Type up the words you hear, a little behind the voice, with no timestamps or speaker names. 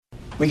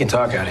We can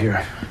talk out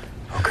here.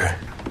 Okay.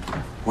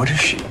 What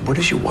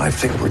does your wife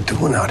think we're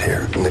doing out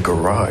here in the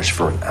garage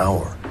for an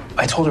hour?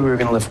 I told her we were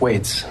going to lift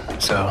weights,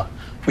 so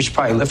we should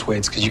probably lift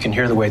weights because you can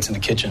hear the weights in the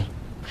kitchen.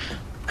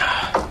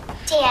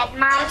 Dad,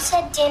 Mom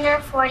said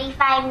dinner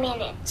 45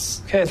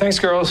 minutes. Okay, thanks,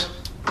 girls.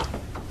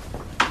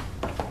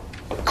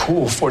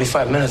 Cool,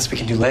 45 minutes, we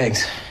can do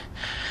legs.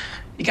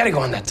 You got to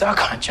go on that duck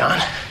hunt,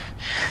 John.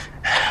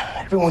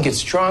 Everyone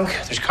gets drunk,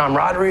 there's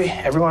camaraderie,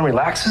 everyone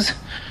relaxes.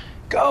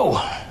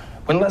 Go,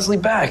 win Leslie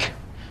back.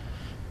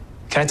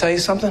 Can I tell you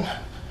something?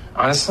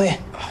 Honestly,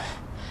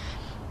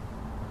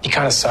 you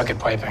kind of suck at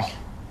piping.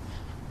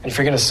 And if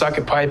you're going to suck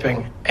at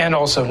piping and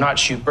also not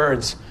shoot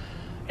birds,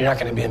 you're not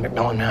going to be a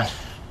McMillan man.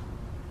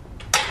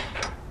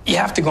 You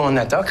have to go on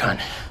that duck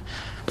hunt.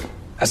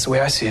 That's the way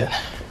I see it.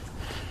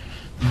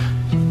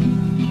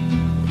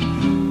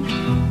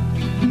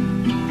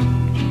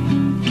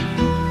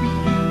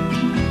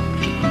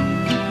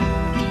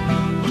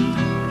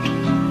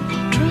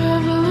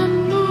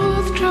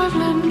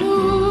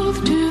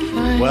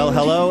 Well,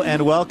 hello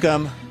and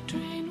welcome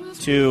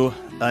to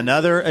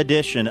another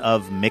edition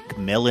of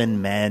McMillan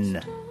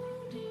Men.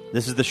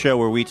 This is the show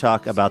where we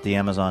talk about the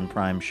Amazon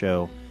Prime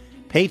show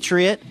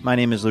Patriot. My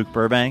name is Luke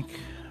Burbank.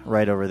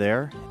 Right over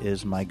there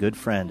is my good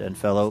friend and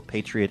fellow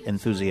Patriot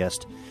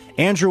enthusiast,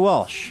 Andrew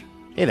Walsh.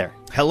 Hey there.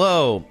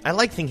 Hello. I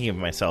like thinking of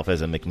myself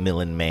as a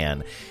McMillan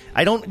man.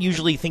 I don't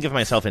usually think of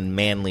myself in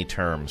manly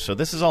terms, so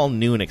this is all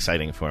new and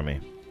exciting for me.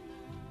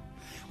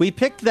 We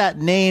picked that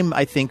name,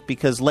 I think,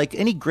 because like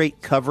any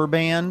great cover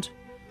band,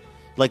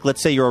 like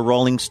let's say you're a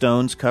Rolling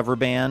Stones cover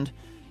band,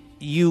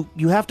 you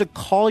have to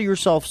call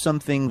yourself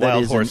something that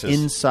Wild is Horses.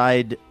 An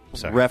inside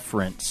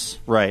reference,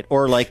 right?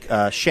 Or like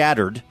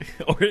Shattered,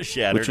 or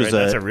Shattered, which was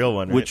that's a real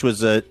one. Right? Which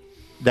was a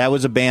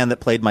band that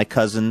played my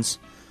cousin's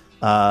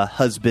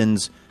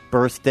husband's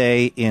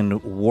birthday in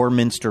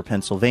Warminster,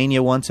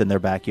 Pennsylvania, once in their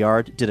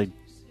backyard. Did a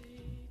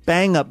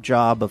bang-up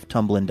job of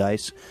tumbling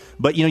dice.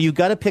 But, you know, you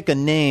got to pick a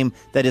name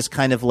that is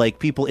kind of like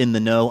people in the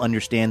know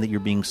understand that you're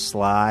being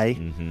sly.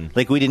 Mm-hmm.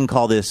 Like, we didn't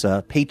call this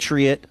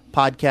Patriot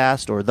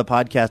podcast or the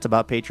podcast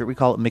about Patriot. We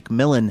call it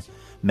McMillan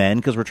Men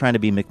because we're trying to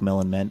be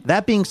McMillan Men.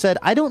 That being said,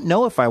 I don't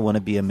know if I want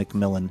to be a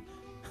McMillan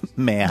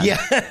man. Yeah,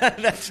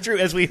 that's true.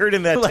 As we heard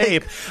in that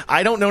tape,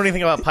 I don't know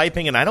anything about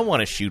piping, and I don't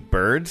want to shoot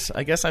birds.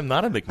 I guess I'm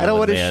not a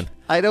McMillan man.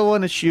 I don't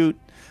want to shoot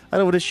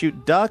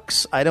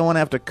ducks. I don't want to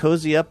have to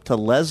cozy up to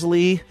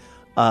Leslie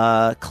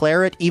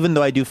Claret, even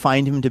though I do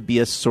find him to be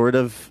a sort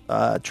of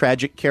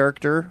tragic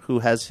character who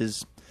has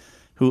his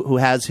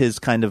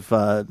kind of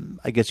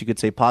I guess you could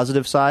say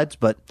positive sides.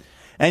 But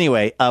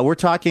anyway, we're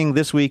talking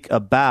this week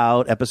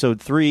about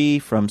episode 3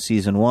 from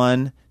season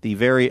 1, the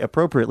very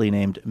appropriately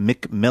named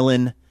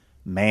McMillan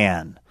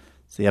Man.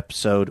 It's the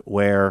episode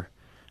where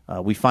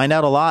we find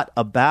out a lot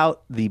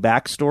about the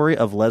backstory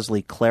of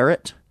Leslie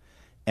Claret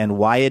and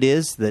why it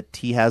is that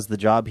he has the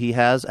job he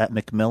has at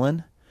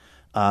McMillan.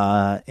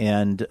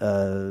 And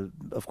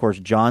of course,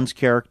 John's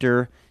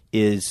character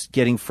is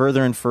getting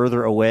further and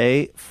further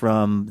away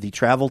from the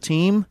travel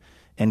team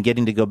and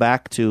getting to go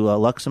back to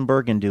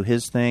Luxembourg and do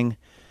his thing.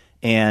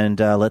 And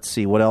let's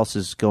see, what else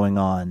is going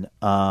on?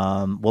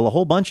 Well, a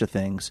whole bunch of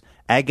things.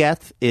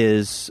 Agathe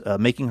is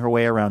making her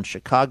way around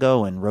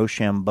Chicago and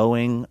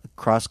Rochambeauing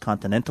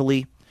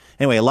cross-continentally.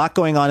 Anyway, a lot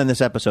going on in this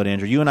episode,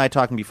 Andrew. You and I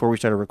talking before we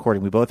started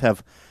recording. We both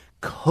have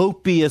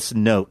copious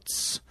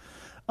notes.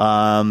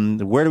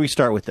 Where do we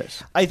start with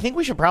this? I think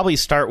we should probably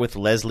start with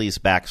Leslie's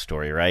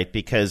backstory, right?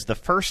 Because the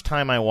first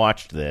time I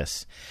watched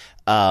this,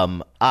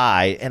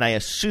 I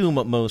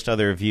assume most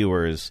other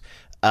viewers,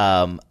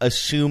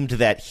 assumed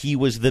that he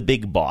was the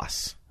big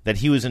boss, that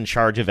he was in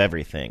charge of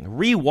everything.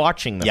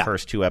 Rewatching the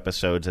first 2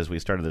 episodes as we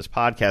started this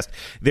podcast,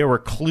 there were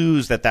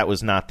clues that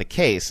was not the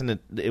case, and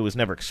it was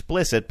never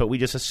explicit, but we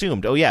just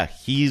assumed, oh yeah,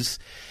 he's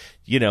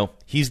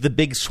the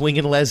big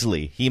swinging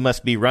Leslie. He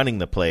must be running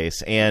the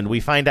place. And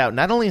we find out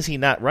not only is he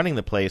not running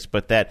the place,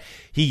 but that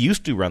he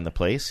used to run the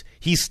place.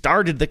 He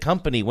started the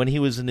company when he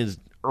was in his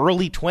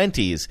early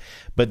 20s,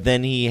 but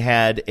then he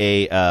had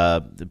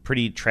a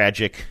pretty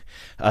tragic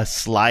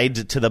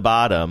slide to the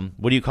bottom.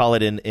 What do you call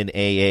it in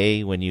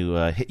AA when you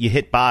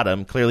hit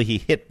bottom? Clearly he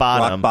hit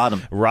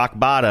bottom. Rock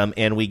bottom.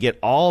 And we get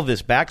all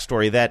this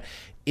backstory that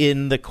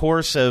in the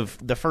course of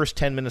the first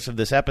 10 minutes of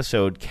this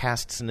episode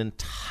casts an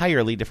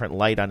entirely different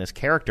light on his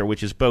character,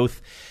 which is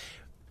both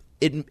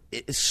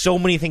so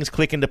many things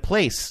click into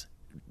place,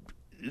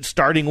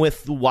 starting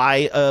with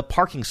why a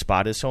parking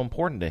spot is so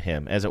important to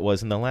him, as it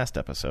was in the last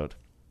episode.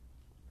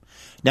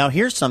 Now,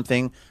 here's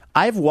something.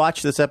 I've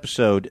watched this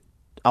episode,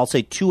 I'll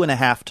say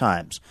 2.5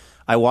 times.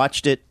 I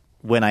watched it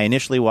when I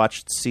initially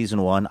watched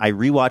season 1. I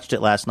rewatched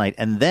it last night.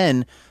 And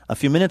then a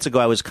few minutes ago,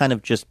 I was kind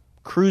of just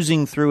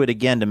cruising through it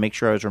again to make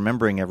sure I was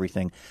remembering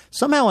everything.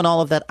 Somehow in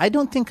all of that, I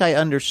don't think I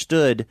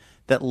understood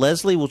that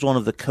Leslie was one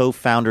of the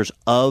co-founders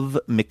of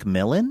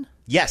McMillan.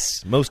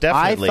 Yes, most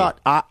definitely.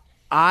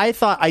 I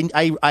thought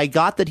I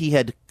got that he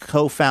had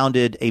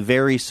co-founded a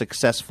very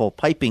successful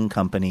piping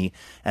company,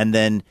 and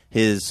then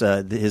his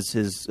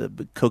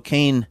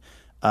cocaine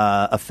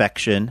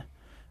affection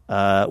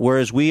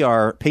Whereas we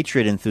are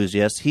Patriot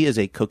enthusiasts, he is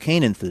a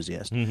cocaine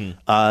enthusiast.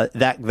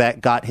 That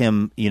got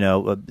him,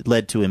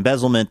 led to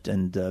embezzlement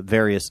and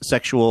various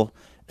sexual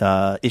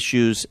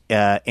issues,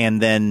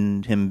 and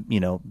then him,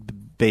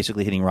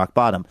 basically hitting rock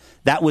bottom.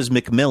 That was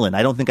Macmillan.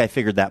 I don't think I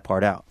figured that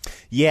part out.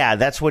 Yeah,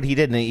 that's what he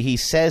did. And he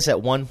says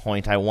at one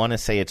point, I want to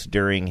say it's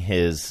during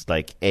his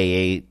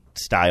AA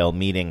style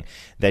meeting,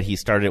 that he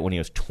started it when he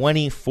was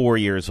 24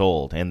 years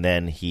old, and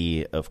then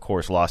he of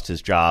course lost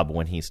his job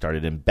when he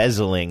started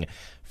embezzling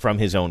from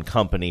his own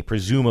company,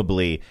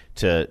 presumably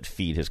to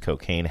feed his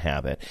cocaine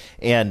habit.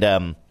 And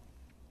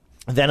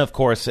then of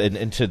course,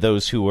 and to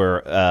those who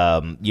were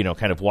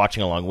kind of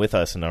watching along with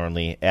us and are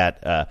only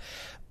at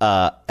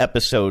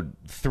episode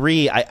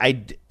 3,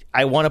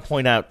 I want to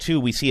point out,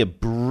 too, we see a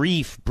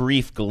brief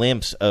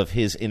glimpse of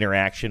his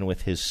interaction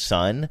with his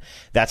son.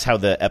 That's how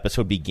the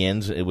episode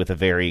begins, with a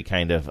very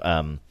kind of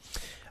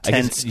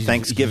tense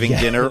Thanksgiving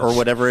dinner or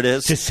whatever it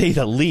is. To say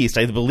the least.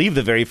 I believe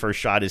the very first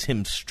shot is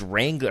him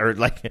strangling, or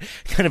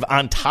kind of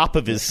on top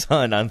of his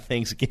son on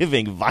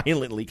Thanksgiving,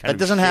 violently That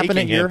doesn't happen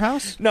at your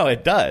house? No,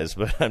 it does,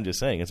 but I'm just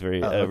saying it's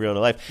very real to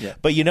life. Yeah.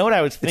 But you know what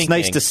I was thinking? It's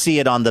nice to see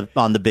it on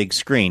the big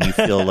screen. You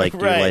feel like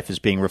right. Your life is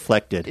being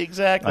reflected.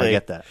 Exactly. I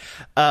get that.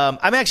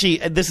 I'm actually,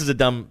 this is a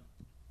dumb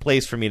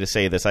place for me to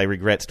say this. I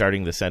regret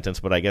starting the sentence,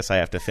 but I guess I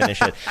have to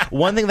finish it.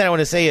 One thing that I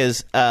want to say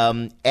is,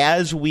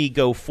 as we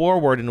go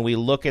forward and we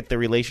look at the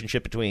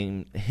relationship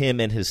between him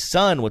and his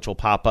son, which will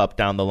pop up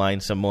down the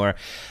line some more,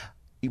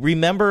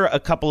 remember a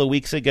couple of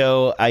weeks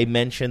ago I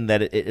mentioned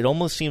that it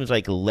almost seems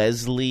like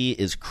Leslie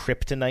is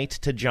kryptonite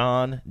to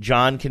John.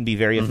 John can be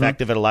very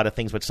effective at a lot of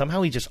things, but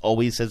somehow he just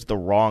always says the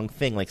wrong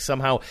thing. Like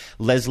somehow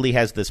Leslie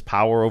has this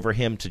power over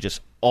him to just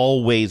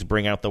always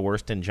bring out the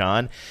worst in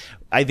John.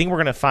 I think we're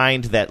going to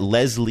find that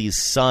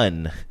Leslie's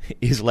son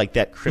is like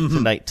that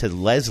kryptonite to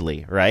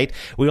Leslie, right?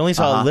 We only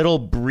saw a little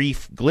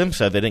brief glimpse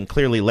of it, and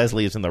clearly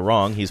Leslie is in the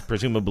wrong. He's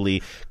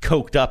presumably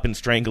coked up and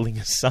strangling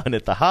his son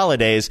at the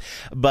holidays.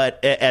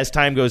 But as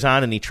time goes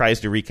on and he tries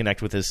to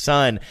reconnect with his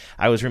son,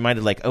 I was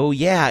reminded, oh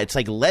yeah, it's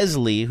like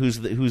Leslie, who's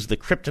the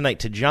kryptonite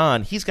to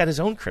John. He's got his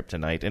own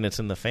kryptonite, and it's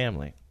in the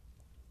family.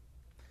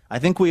 I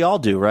think we all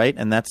do, right?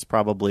 And that's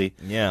probably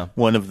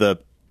one of the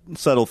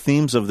subtle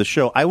themes of the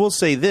show. I will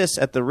say this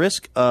at the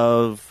risk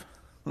of,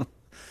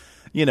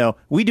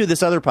 we do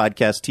this other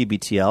podcast,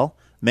 TBTL.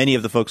 Many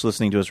of the folks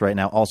listening to us right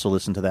now also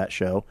listen to that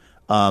show.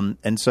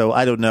 And so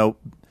I don't know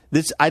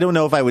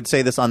if I would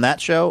say this on that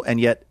show, and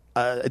yet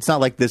it's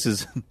not like this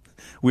is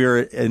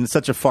we're in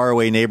such a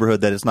faraway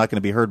neighborhood that it's not going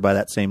to be heard by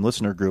that same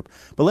listener group.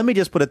 But let me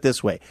just put it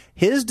this way.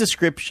 His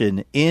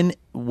description in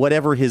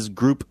whatever his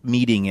group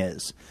meeting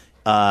is,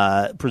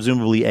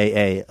 presumably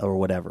AA or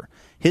whatever,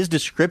 his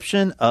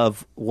description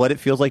of what it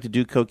feels like to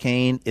do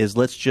cocaine is,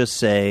 let's just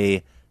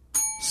say,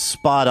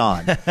 spot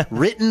on.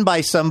 Written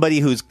by somebody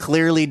who's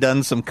clearly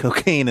done some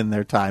cocaine in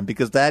their time,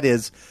 because that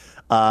is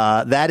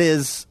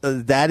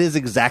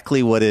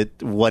exactly what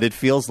it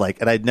feels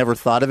like. And I'd never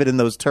thought of it in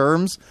those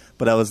terms,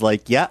 but I was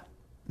like, yeah,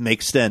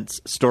 makes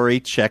sense. Story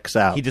checks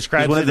out. He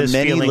describes it as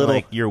feeling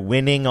like you're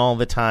winning all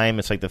the time.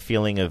 It's like the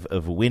feeling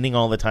of winning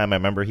all the time. I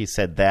remember he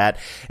said that.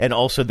 And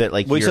also that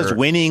he says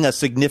winning a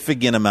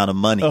significant amount of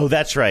money. Oh,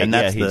 that's right. And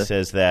he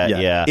says that.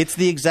 Yeah. It's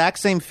the exact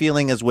same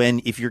feeling as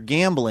if you're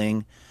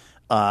gambling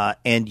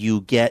and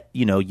you get,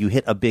 you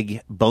hit a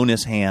big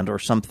bonus hand or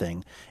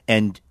something,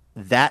 and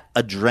that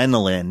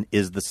adrenaline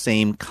is the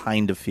same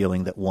kind of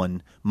feeling that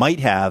one might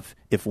have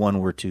if one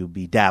were to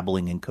be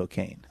dabbling in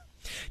cocaine.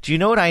 Do you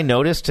know what I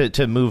noticed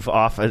to move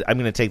off? I'm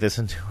going to take this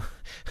into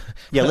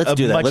let's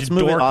do that. Let's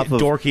move it off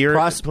of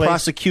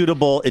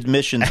prosecutable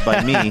admissions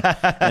by me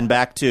and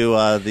back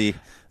to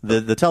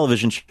the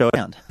television show.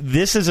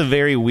 This is a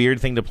very weird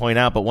thing to point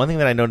out, but one thing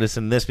that I noticed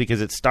in this,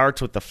 because it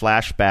starts with the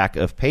flashback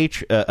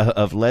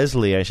of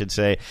Leslie, I should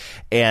say,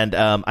 and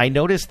I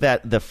noticed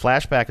that the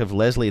flashback of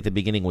Leslie at the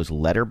beginning was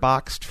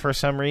letterboxed for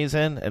some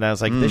reason, and I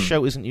was like, this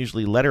show isn't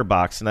usually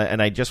letterboxed,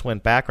 and I just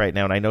went back right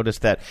now, and I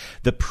noticed that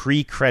the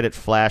pre-credit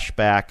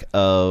flashback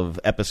of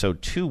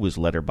episode 2 was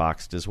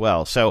letterboxed as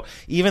well. So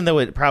even though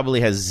it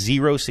probably has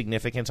zero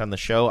significance on the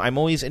show, I'm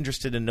always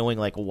interested in knowing,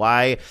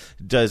 why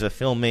does a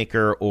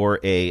filmmaker or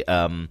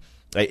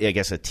I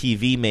guess a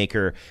TV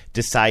maker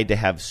decide to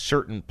have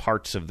certain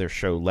parts of their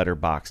show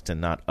letterboxed and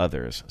not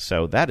others.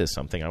 So that is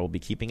something I will be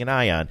keeping an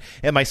eye on.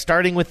 Am I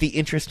starting with the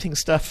interesting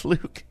stuff,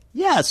 Luke?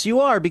 Yes, you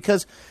are,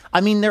 because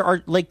there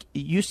are,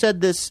 you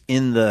said this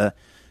in the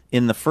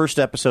first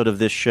episode of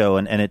this show,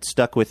 and it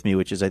stuck with me,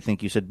 which is, I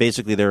think you said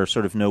basically there are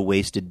sort of no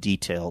wasted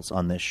details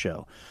on this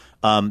show.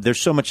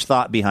 There's so much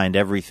thought behind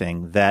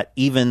everything that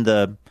even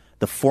the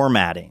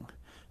formatting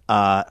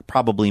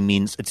probably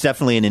means it's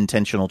definitely an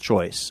intentional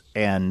choice,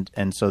 and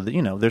so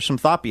there's some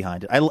thought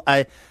behind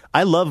it.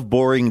 I love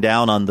boring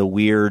down on the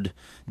weird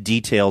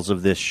details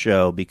of this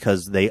show,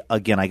 because I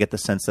get the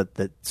sense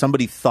that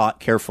somebody thought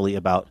carefully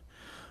about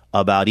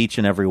each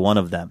and every one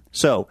of them.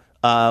 So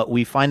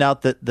we find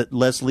out that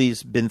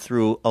Leslie's been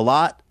through a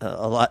lot.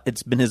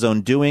 It's been his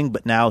own doing,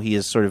 but now he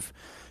is sort of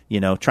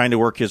trying to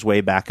work his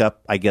way back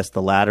up, I guess,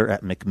 the ladder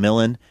at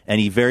Macmillan,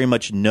 and he very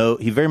much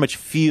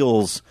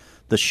feels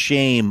the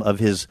shame of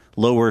his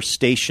lower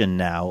station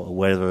now,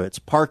 whether it's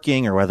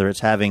parking or whether it's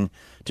having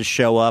to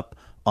show up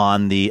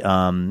on the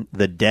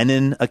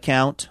Denon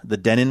account, the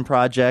Denon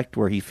project,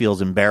 where he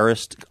feels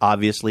embarrassed,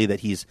 obviously,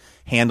 that he's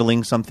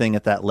handling something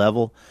at that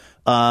level.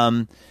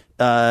 By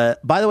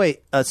the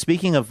way,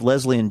 speaking of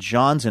Leslie and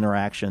John's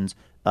interactions,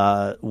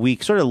 we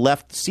sort of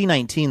left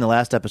C-19, the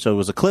last episode,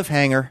 was a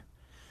cliffhanger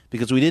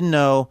because we didn't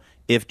know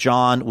if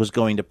John was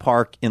going to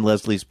park in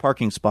Leslie's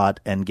parking spot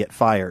and get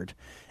fired.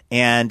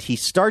 And he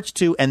starts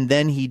to, and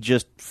then he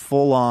just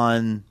full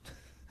on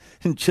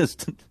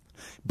just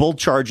bull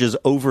charges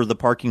over the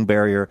parking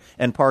barrier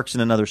and parks in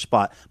another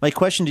spot. My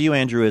question to you,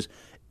 Andrew,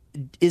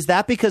 is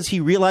that because he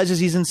realizes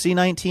he's in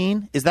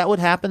C-19? Is that what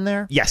happened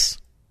there?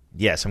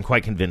 Yes, I'm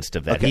quite convinced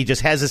of that. Okay. He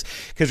just has this,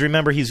 because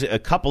remember, he's a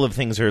couple of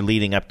things are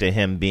leading up to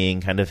him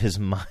being kind of, his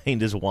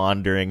mind is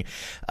wandering.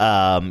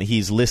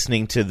 He's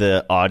listening to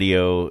the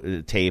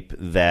audio tape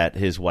that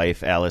his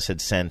wife Alice had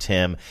sent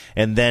him,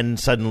 and then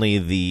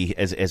suddenly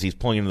as he's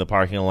pulling into the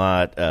parking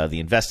lot, the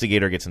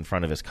investigator gets in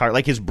front of his car.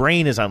 Like, his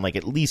brain is on like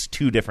at least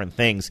two different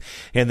things,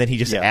 and then he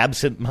just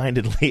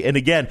absentmindedly. And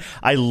again,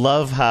 I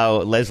love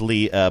how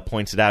Leslie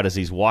points it out as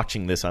he's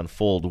watching this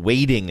unfold,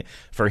 waiting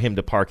for him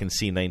to park in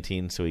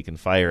C-19 so he can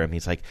fire him.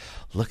 He's like,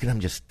 look at him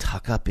just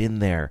tuck up in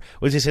there.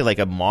 What does he say? Like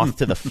a moth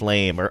to the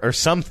flame or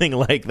something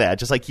like that.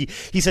 Just like he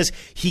says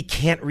he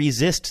can't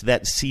resist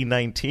that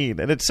C-19.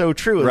 And it's so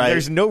true. Right.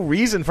 There's no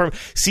reason for him.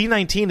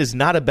 C-19 is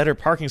not a better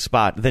parking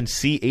spot than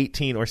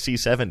C-18 or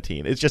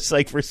C-17. It's just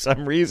like, for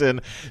some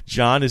reason,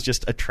 John is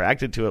just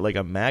attracted to it like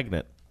a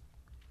magnet.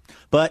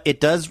 But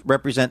it does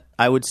represent,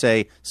 I would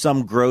say,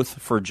 some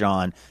growth for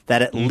John,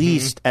 that at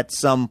least at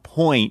some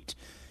point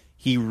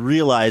he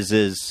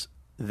realizes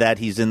that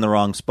he's in the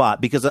wrong spot,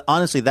 because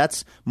honestly,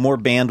 that's more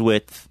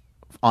bandwidth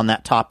on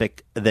that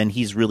topic than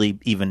he's really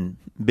even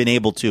been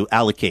able to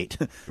allocate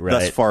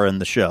thus far in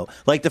the show.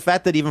 Like the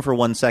fact that even for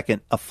 1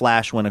 second, a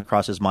flash went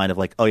across his mind of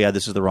like, oh yeah,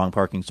 this is the wrong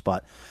parking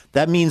spot.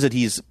 That means that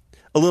he's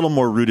a little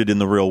more rooted in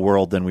the real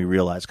world than we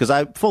realize. Because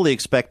I'm fully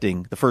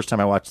expecting, the first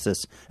time I watched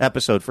this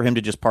episode, for him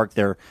to just park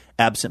there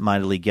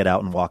absentmindedly, get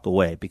out and walk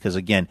away. Because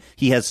again,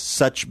 he has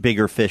such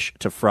bigger fish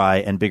to fry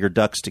and bigger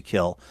ducks to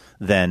kill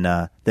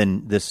than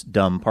this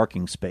dumb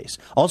parking space.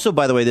 Also,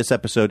 by the way, this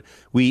episode,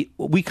 we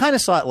kind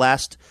of saw it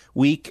last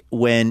week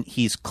when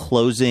he's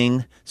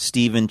closing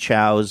Stephen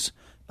Chow's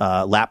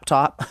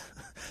laptop.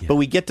 But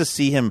we get to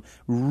see him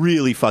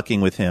really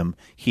fucking with him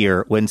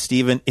here when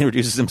Steven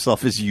introduces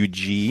himself as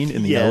Eugene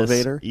in the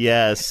elevator.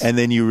 Yes. And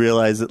then you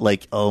realize that,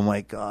 like, oh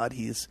my God,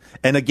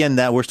 and again,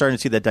 that we're starting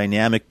to see that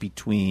dynamic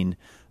between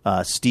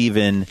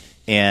Steven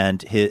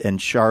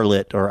and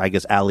Charlotte, or I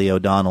guess Allie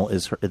O'Donnell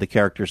is the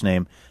character's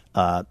name,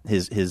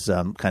 his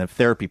kind of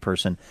therapy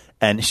person.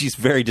 And she's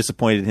very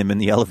disappointed in him in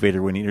the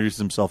elevator when he introduces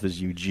himself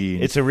as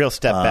Eugene. It's a real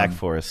step back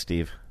for us,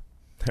 Steve.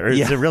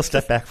 It's a real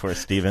step back for us,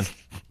 Steven.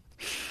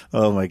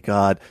 Oh my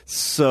God,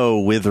 so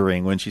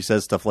withering when she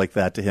says stuff like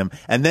that to him,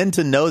 and then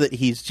to know that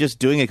he's just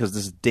doing it because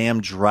this damn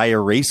dry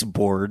erase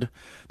board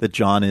that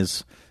John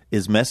is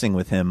messing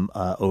with him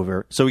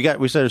over. So we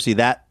start to see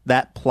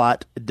that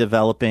plot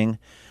developing,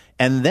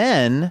 and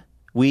then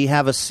we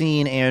have a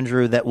scene,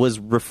 Andrew, that was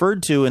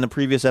referred to in a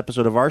previous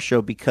episode of our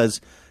show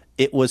because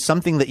it was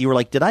something that you were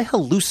like, did I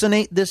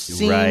hallucinate this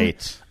scene?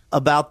 Right.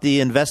 About the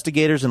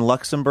investigators in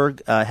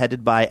Luxembourg,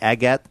 headed by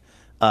Agathe.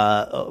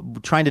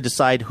 Trying to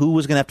decide who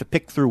was going to have to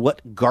pick through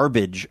what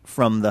garbage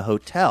from the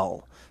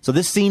hotel. So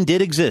this scene did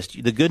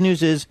exist. The good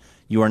news is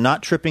you are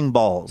not tripping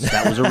balls.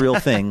 That was a real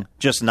thing,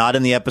 just not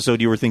in the episode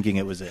you were thinking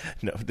it was it.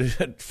 No,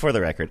 for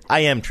the record,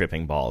 I am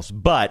tripping balls,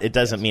 but it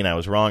doesn't mean I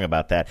was wrong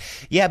about that.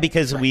 Yeah,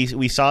 because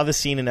we saw the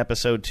scene in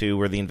episode 2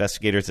 where the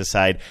investigators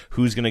decide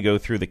who's going to go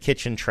through the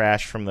kitchen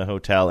trash from the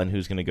hotel and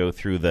who's going to go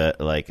through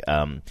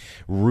the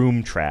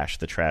room trash,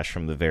 the trash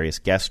from the various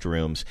guest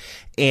rooms.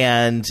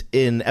 And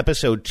in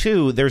episode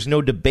 2, there's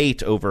no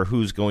debate over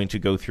who's going to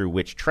go through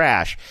which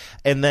trash.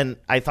 And then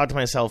I thought to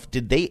myself,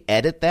 did they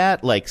edit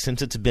that? Like,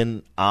 since it's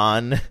been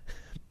on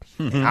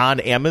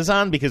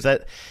Amazon, because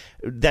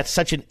that's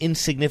such an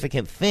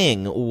insignificant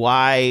thing.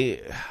 Why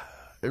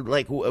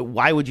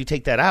would you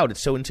take that out? It's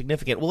so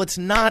insignificant. Well, it's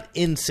not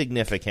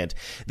insignificant.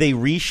 They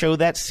re-show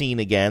that scene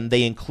again.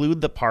 They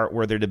include the part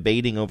where they're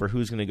debating over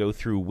who's going to go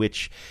through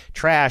which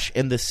trash.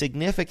 And the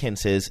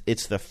significance is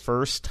it's the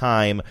first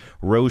time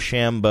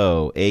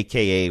Rochambeaued,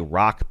 a.k.a.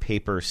 rock,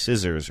 paper,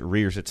 scissors,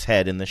 rears its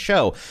head in the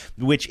show,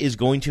 which is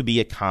going to be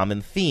a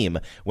common theme.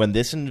 When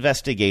this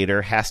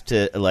investigator has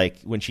to,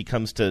 when she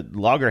comes to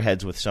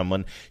loggerheads with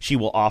someone, she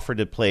will offer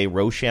to play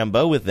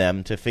Rochambeaued with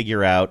them to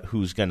figure out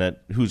who's gonna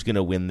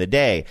win the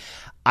day.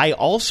 I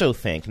also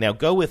think, now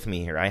go with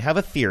me here, I have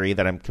a theory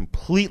that I'm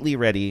completely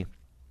ready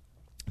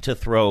to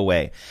throw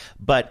away.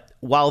 But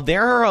while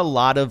there are a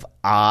lot of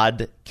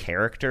odd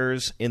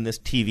characters in this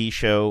TV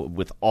show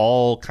with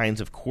all kinds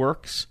of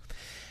quirks,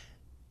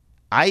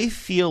 I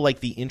feel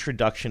like the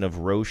introduction of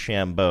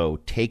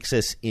Rochambeaued takes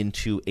us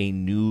into a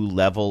new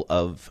level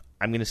of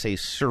I'm going to say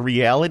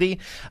surreality,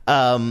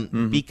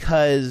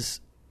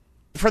 because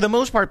for the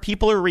most part,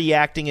 people are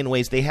reacting in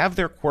ways, they have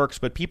their quirks,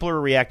 but people are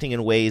reacting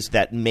in ways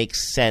that make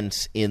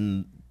sense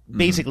in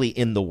basically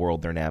in the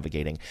world they're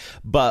navigating.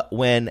 But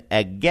when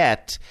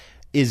Agathe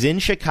is in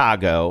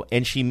Chicago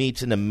and she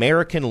meets an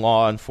American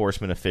law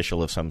enforcement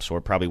official of some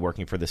sort, probably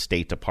working for the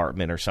State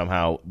Department or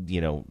somehow,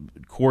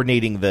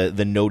 coordinating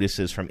the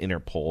notices from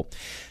Interpol.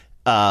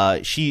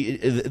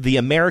 The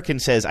American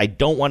says, I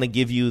don't want to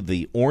give you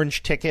the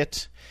orange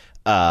ticket.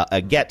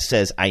 Agathe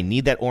says, I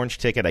need that orange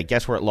ticket. I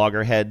guess we're at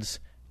loggerheads.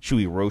 Should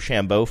we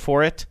Rochambeau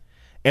for it?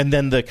 And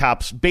then the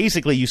cops,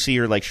 basically you see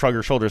her like shrug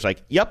her shoulders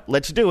like, yep,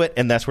 let's do it.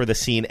 And that's where the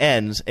scene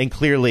ends. And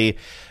clearly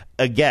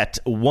Agathe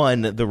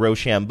won the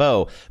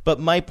Rochambeau. But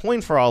my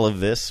point for all of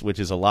this, which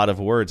is a lot of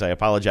words, I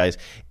apologize,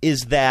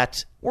 is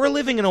that we're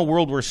living in a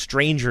world where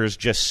strangers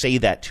just say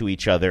that to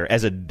each other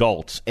as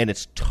adults, and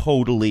it's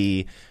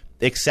totally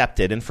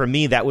accepted. And for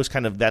me, that was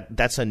kind of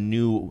that's a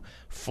new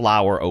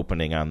flower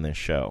opening on this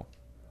show.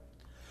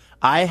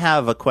 I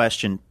have a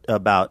question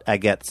about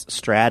Agathe's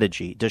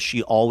strategy. Does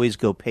she always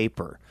go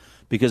paper?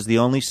 Because the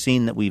only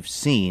scene that we've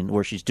seen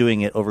where she's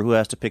doing it over who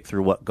has to pick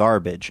through what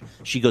garbage,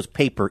 she goes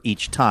paper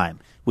each time,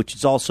 which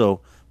is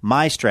also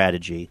my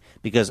strategy.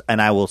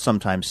 And I will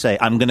sometimes say,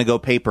 I'm going to go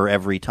paper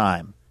every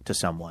time to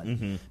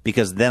someone,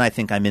 because then I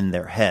think I'm in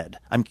their head.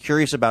 I'm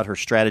curious about her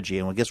strategy,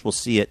 and I guess we'll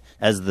see it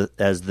as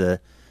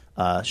the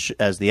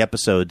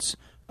episodes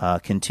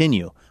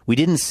continue. We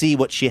didn't see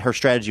what her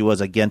strategy was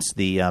against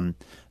the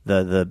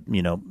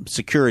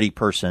security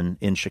person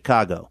in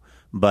Chicago,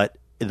 but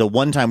the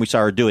one time we saw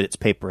her do it, it's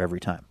paper every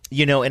time.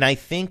 And I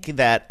think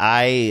that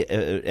I,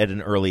 at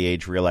an early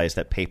age, realized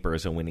that paper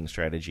is a winning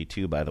strategy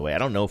too, by the way. I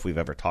don't know if we've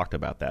ever talked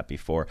about that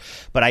before.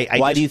 But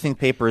Why do you think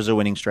paper is a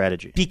winning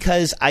strategy?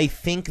 Because I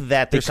think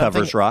that there's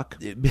something... It covers rock?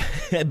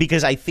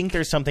 Because I think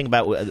there's something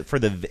about,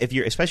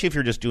 especially if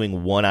you're just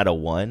doing 1 out of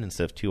 1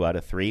 instead of 2 out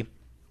of 3,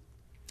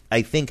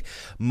 I think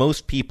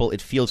most people,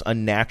 it feels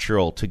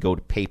unnatural to go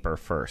to paper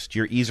first.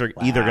 You're either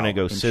going to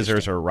go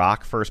scissors or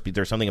rock first. But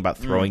there's something about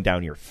throwing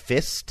down your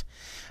fist,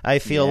 I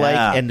feel like.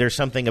 And there's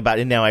something about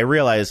it. Now, I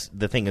realize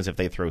the thing is if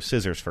they throw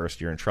scissors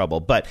first, you're in trouble.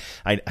 But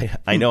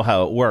I know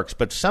how it works.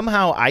 But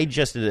somehow I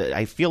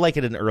feel like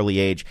at an early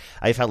age,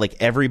 I felt like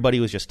everybody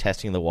was just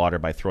testing the water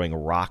by throwing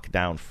rock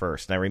down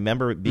first. And I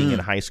remember being in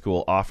high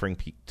school offering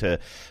to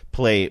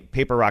play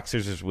paper, rock,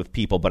 scissors with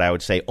people. But I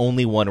would say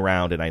only 1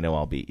 round and I know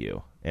I'll beat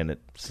you. And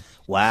it's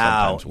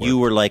wow, you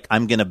were like,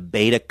 I'm going to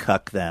beta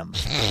cuck them.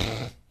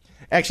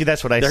 Actually,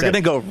 that's what I said. said.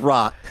 They're going to go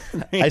rock.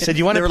 I said,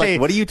 you want to play?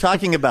 Like, what are you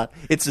talking about?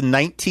 It's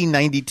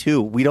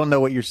 1992. We don't know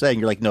what you're saying.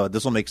 You're like, no,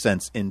 this will make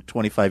sense in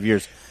 25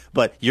 years.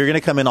 But you're going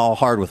to come in all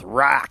hard with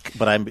rock.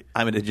 But I'm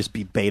going to just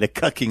be beta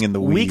cucking in the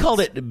weeds. We called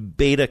it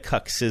beta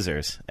cuck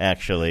scissors,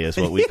 actually, is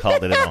what we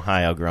called it in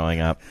Ohio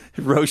growing up.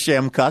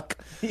 Rocham cuck.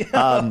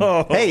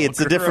 Hey,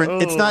 it's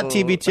different. It's not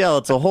TBTL.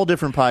 It's a whole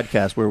different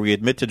podcast where we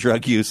admit to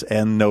drug use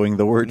and knowing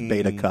the word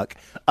beta cuck.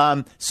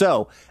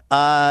 So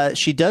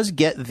she does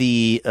get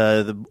the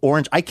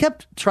orange. I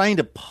kept trying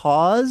to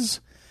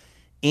pause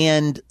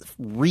and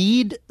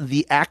read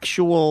the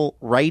actual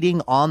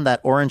writing on that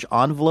orange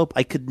envelope.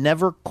 I could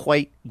never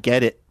quite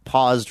get it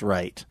paused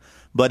right.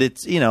 But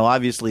it's,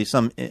 obviously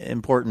some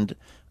important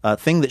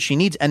thing that she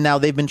needs. And now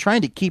they've been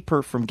trying to keep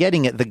her from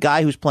getting it. The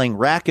guy who's playing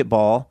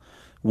racquetball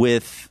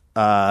with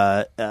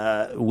Tom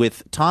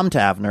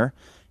Tavner,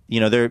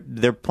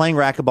 they're playing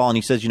racquetball, and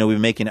he says, we've been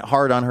making it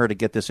hard on her to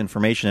get this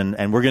information,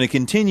 and we're going to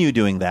continue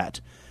doing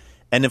that.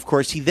 And, of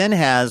course, he then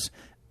has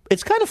 –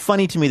 it's kind of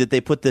funny to me that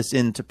they put this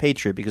into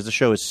Patriot because the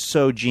show is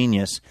so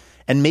genius.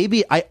 And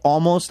maybe I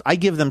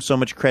give them so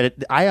much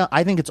credit.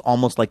 I think it's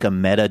almost like a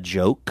meta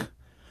joke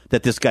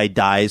that this guy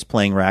dies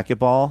playing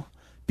racquetball,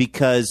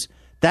 because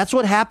that's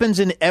what happens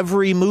in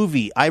every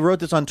movie. I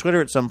wrote this on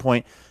Twitter at some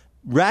point.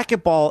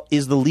 Racquetball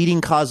is the leading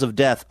cause of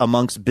death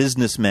amongst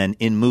businessmen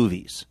in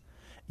movies.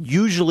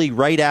 Usually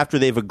right after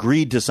they've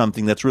agreed to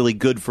something that's really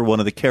good for one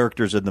of the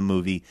characters in the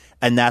movie,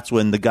 and that's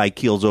when the guy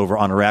keels over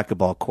on a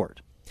racquetball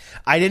court.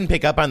 I didn't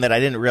pick up on that.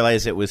 I didn't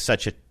realize it was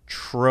such a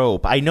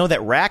trope. I know that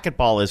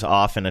racquetball is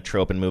often a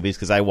trope in movies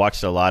because I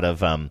watched a lot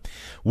of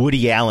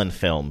Woody Allen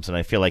films, and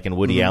I feel like in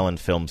Woody Allen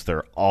films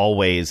they're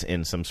always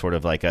in some sort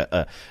of like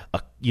a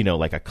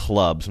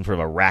club, some sort of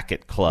a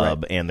racket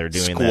club, and they're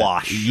doing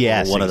squash. That.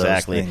 Yes, one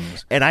exactly. Of those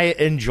things. And I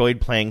enjoyed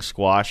playing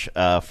squash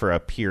for a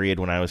period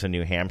when I was in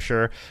New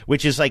Hampshire,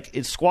 which is like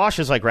squash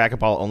is like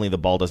racquetball, only the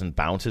ball doesn't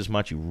bounce as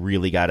much. You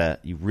really gotta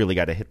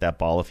hit that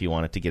ball if you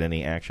want it to get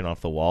any action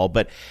off the wall.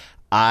 But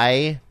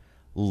I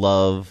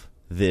love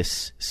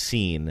this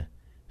scene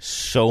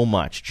so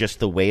much, just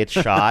the way it's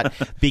shot,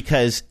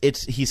 because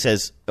he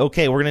says,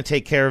 okay, we're going to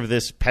take care of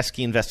this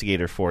pesky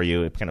investigator for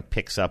you. It kind of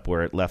picks up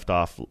where it left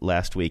off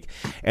last week.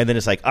 And then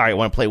it's like, all right,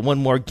 want to play one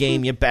more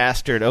game, you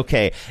bastard.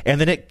 Okay. And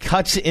then it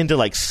cuts into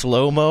like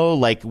slow-mo,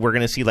 like we're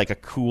going to see like a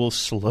cool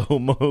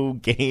slow-mo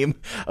game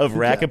of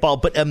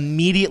racquetball. But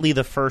immediately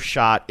the first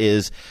shot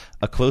is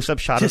a close-up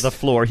shot of the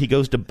floor. He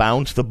goes to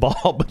bounce the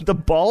ball, but the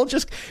ball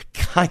just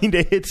kind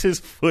of hits his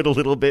foot a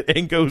little bit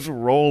and goes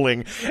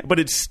rolling.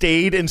 But it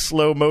stayed in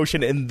slow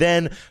motion. And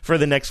then for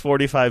the next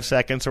 45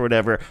 seconds or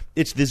whatever,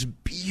 it's this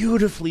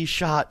beautifully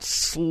shot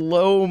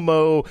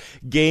slow-mo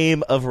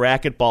game of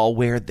racquetball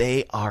where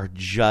they are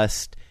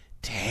just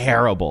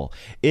terrible.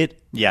 It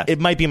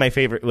might be my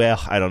favorite.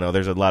 Well, I don't know.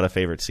 There's a lot of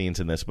favorite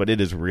scenes in this, but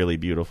it is really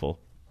beautiful.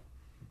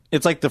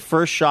 It's like the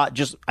first shot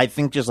I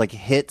think just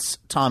hits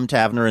Tom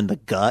Tavener in the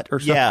gut or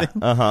something.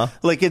 Yeah,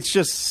 Like it's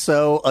just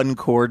so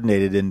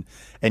uncoordinated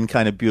and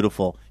kind of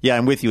beautiful. Yeah,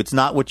 I'm with you. It's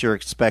not what you're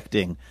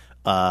expecting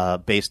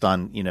based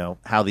on,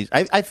 how these...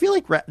 I feel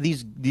like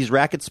these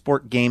racket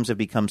sport games have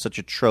become such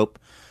a trope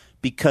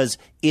because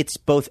it's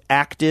both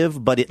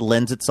active, but it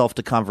lends itself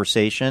to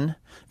conversation.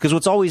 Because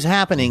what's always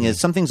happening is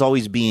something's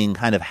always being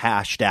kind of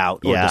hashed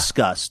out or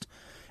discussed.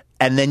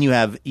 And then you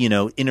have,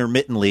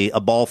 intermittently a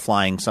ball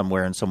flying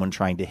somewhere and someone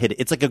trying to hit it.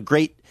 It's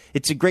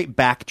a great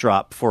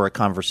backdrop for a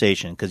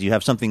conversation because you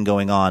have something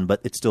going on, but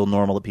it's still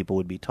normal that people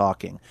would be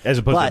talking. As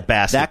opposed to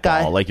basketball. That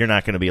guy, like you're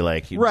not going to be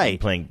like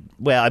playing.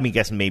 Well, I mean,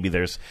 guess maybe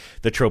there's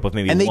the trope of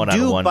maybe and they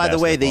one-on-one do, by the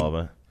way,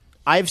 basketball.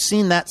 I've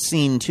seen that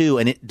scene too,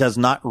 and it does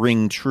not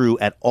ring true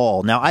at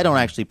all. Now, I don't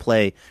actually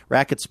play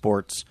racket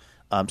sports.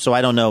 So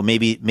I don't know.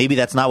 Maybe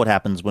that's not what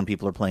happens when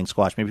people are playing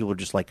squash. Maybe people are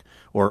just like,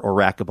 or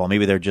racquetball.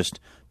 Maybe they're just,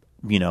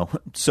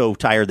 so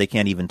tired they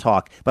can't even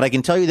talk. But I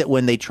can tell you that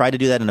when they try to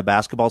do that in a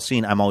basketball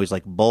scene, I'm always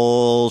like,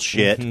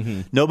 bullshit.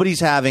 Nobody's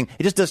having –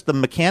 it just does – the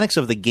mechanics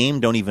of the game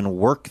don't even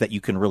work that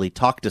you can really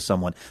talk to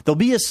someone. There'll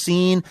be a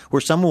scene where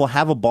someone will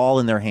have a ball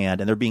in their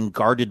hand and they're being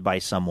guarded by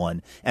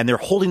someone and they're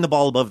holding the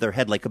ball above their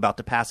head like about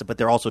to pass it, but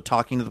they're also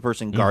talking to the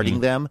person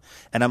guarding them.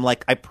 And I'm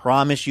like, I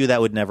promise you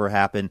that would never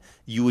happen.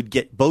 You would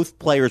get – both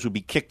players would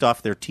be kicked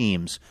off their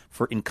teams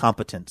for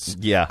incompetence.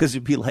 Yeah. Because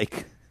it'd be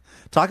like –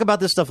 talk about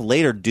this stuff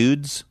later,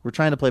 dudes. We're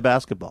trying to play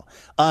basketball.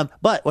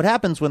 But what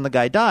happens when the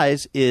guy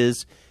dies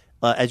is,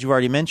 as you've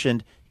already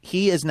mentioned,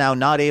 he is now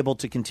not able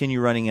to continue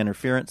running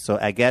interference. So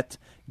Agathe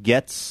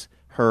gets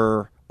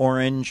her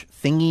orange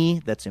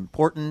thingy that's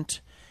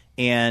important.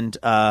 And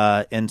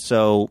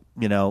so,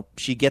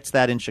 she gets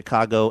that in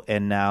Chicago,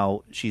 and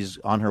now she's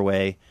on her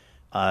way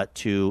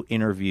to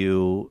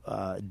interview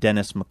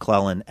Dennis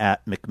McClellan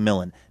at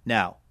Macmillan.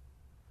 Now,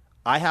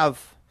 I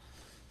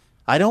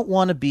don't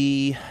want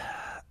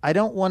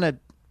to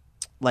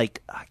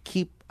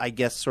keep, I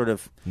guess, sort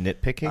of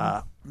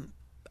nitpicking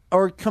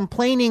or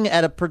complaining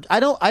at I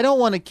don't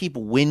want to keep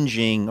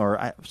whinging,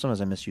 or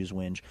sometimes I misuse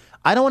whinge.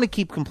 I don't want to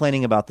keep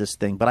complaining about this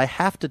thing, but I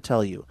have to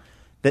tell you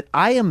that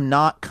I am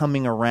not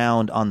coming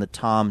around on the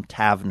Tom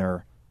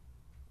Tavener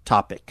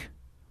topic.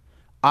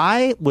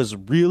 I was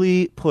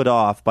really put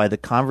off by the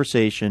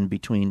conversation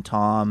between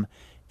Tom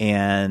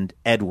and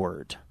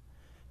Edward.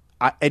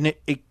 And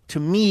it to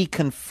me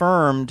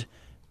confirmed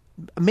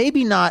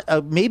maybe not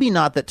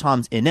that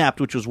Tom's inept,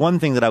 which was one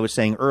thing that I was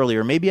saying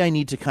earlier. Maybe I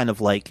need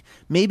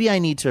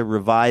to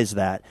revise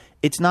that.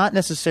 It's not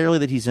necessarily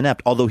that he's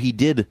inept, although he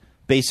did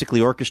basically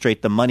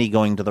orchestrate the money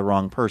going to the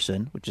wrong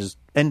person,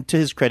 and to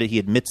his credit, he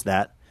admits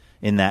that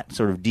in that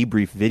sort of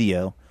debrief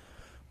video.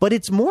 But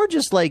it's more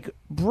just like,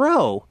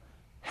 bro,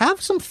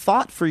 have some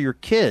thought for your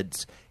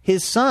kids.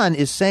 His son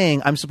is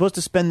saying, I'm supposed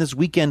to spend this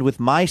weekend with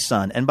my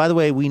son. And by the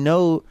way, we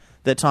know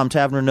that Tom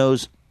Tavener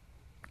knows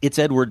it's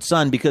Edward's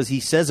son because he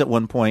says at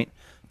one point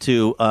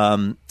to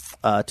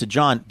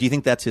John, do you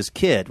think that's his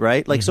kid,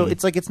 right? Like, so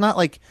it's not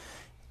like –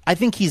 I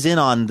think he's in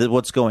on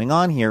what's going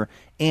on here.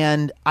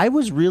 And I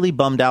was really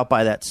bummed out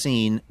by that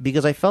scene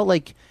because I felt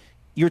like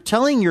you're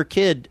telling your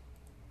kid –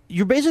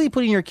 you're basically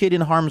putting your kid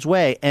in harm's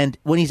way. And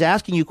when he's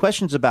asking you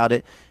questions about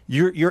it,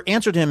 your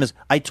answer to him is,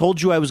 I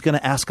told you I was going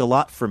to ask a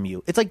lot from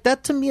you. It's like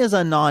that to me is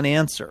a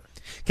non-answer.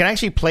 Can I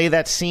actually play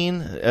that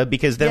scene?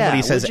 Because then what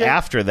he says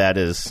after that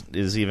is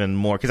even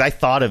more. Because I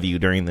thought of you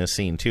during this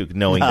scene too,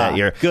 knowing that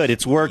you're good.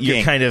 It's working.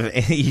 You're kind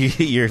of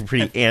you're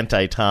pretty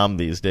anti-Tom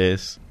these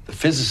days. The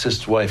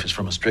physicist's wife is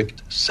from a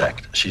strict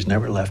sect. She's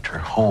never left her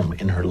home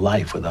in her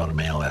life without a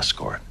male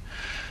escort.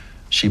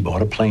 She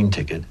bought a plane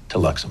ticket to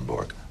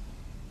Luxembourg.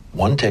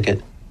 One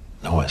ticket,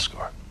 no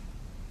escort.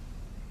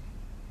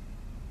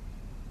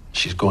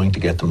 She's going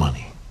to get the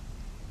money.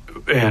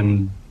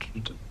 And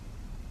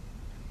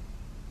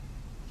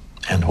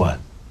what?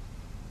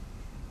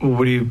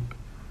 What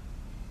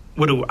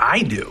do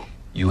I do?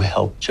 You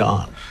help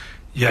John.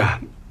 Yeah.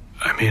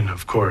 I mean,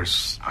 of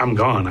course, I'm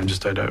gone.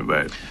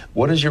 I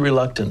What is your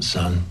reluctance,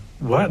 son?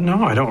 What?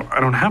 No, I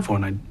don't have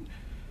one.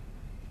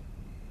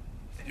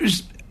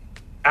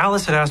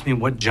 Alice had asked me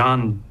what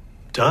John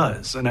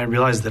does, and I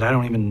realized that I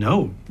don't even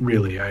know,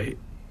 really.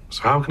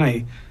 So how can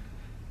I...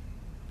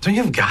 Don't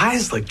you have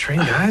guys, like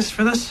trained guys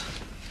for this?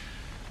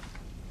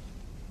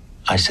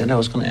 I said I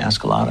was going to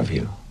ask a lot of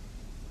you.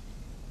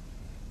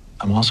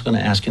 I'm also going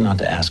to ask you not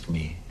to ask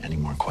me any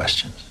more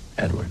questions,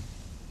 Edward.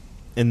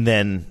 And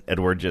then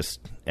Edward just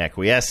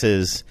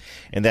acquiesces,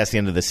 and that's the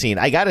end of the scene.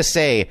 I got to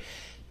say,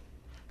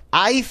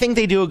 I think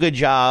they do a good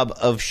job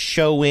of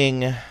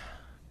showing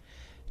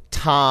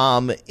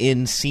Tom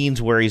in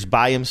scenes where he's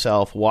by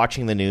himself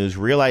watching the news,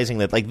 realizing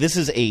that like this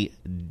is a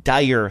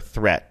dire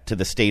threat to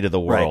the state of the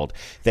world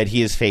that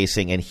he is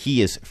facing, and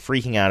he is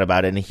freaking out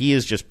about it, and he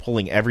is just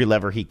pulling every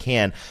lever he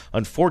can.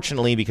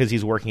 Unfortunately, because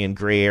he's working in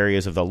gray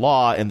areas of the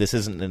law and this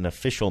isn't an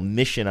official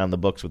mission on the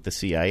books with the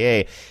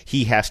CIA,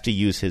 he has to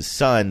use his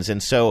sons.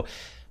 And so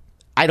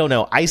I don't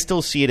know. I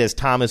still see it as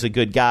Tom is a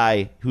good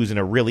guy who's in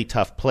a really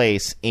tough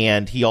place,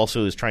 and he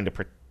also is trying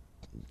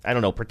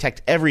to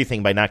protect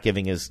everything by not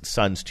giving his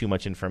sons too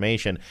much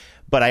information.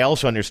 But I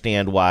also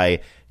understand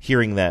why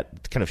hearing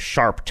that kind of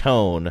sharp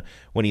tone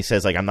when he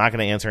says, like, I'm not going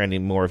to answer any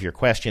more of your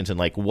questions, and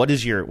like, what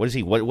is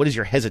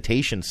your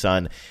hesitation,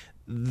 son?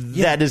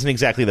 That isn't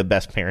exactly the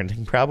best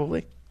parenting,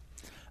 probably.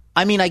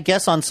 I mean, I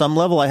guess on some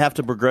level I have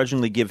to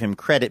begrudgingly give him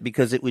credit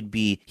because it would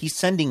be he's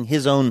sending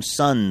his own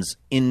sons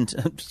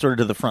into sort of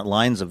to the front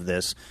lines of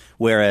this,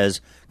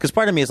 whereas because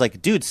part of me is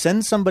like, dude,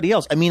 send somebody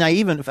else. I mean,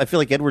 I feel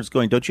like Edward's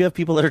going, don't you have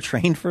people that are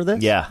trained for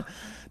this? Yeah.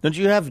 Don't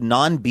you have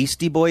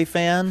non-Beastie Boy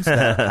fans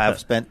that have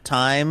spent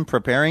time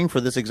preparing for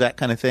this exact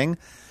kind of thing?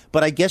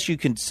 But I guess you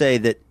could say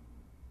that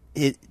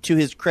to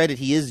his credit,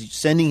 he is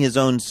sending his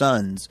own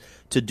sons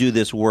to do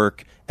this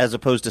work as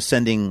opposed to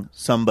sending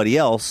somebody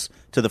else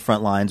to the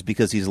front lines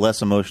because he's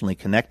less emotionally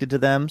connected to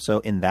them. So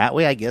in that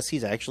way, I guess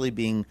he's actually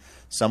being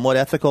somewhat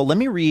ethical. Let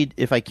me read,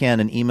 if I can,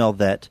 an email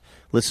that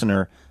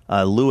listener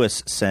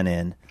Lewis sent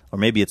in, or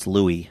maybe it's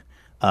Louis.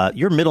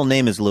 Your middle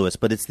name is Lewis,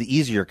 but it's the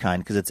easier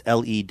kind because it's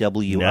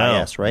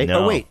Lewis, right?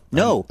 No. Oh, wait,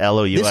 no.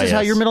 Louis. This is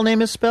how your middle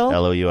name is spelled?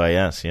 Louis,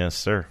 yes,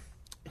 sir.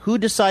 Who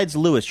decides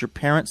Lewis? Your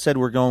parents said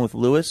we're going with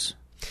Lewis?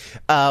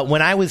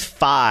 When I was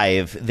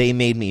 5, they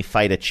made me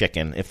fight a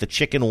chicken. If the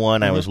chicken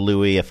won, I was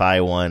Louis. If I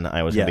won,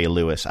 I was going to be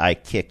Lewis. I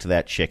kicked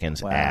that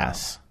chicken's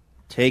ass.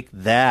 Take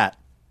that.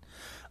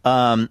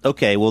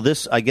 Okay, well,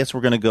 I guess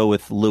we're going to go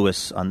with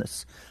Lewis on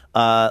this.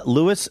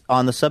 Lewis,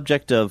 on the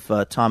subject of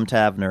Tom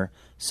Tavener,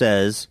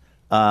 says,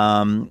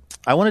 I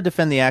can't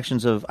defend the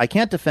actions of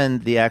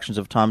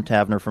Tom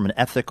Tavener from an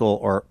ethical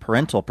or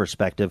parental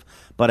perspective,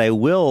 but I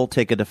will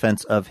take a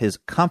defense of his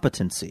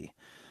competency.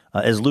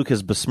 As Luke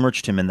has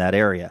besmirched him in that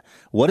area.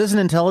 What is an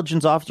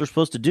intelligence officer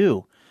supposed to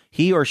do?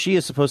 He or she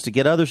is supposed to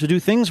get others to do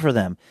things for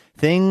them,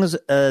 things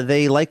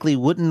they likely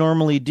wouldn't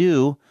normally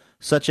do,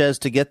 such as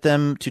to get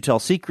them to tell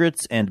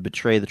secrets and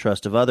betray the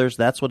trust of others.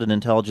 That's what an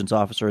intelligence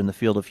officer in the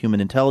field of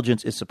human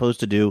intelligence is supposed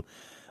to do.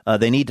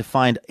 They need to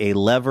find a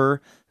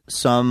lever, let's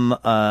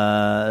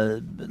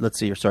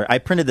see here, sorry. I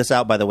printed this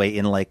out, by the way,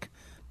 in like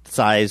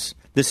size.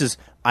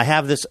 I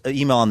have this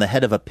email on the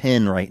head of a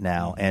pin right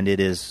now, and it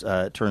is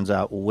turns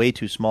out way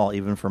too small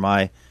even for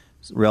my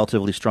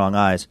relatively strong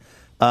eyes.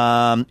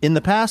 In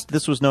the past,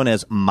 this was known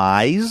as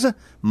MICE,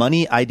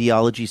 Money,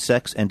 Ideology,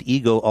 Sex, and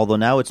Ego, although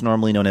now it's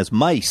normally known as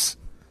MICE.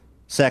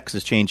 Sex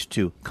is changed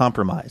to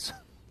compromise.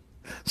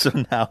 So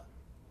now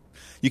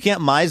you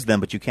can't MICE them,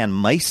 but you can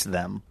MICE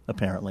them,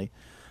 apparently.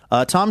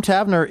 Tom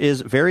Tavener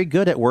is very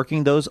good at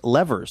working those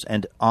levers,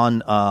 and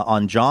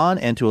on John,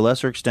 and to a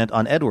lesser extent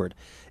on Edward.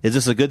 Is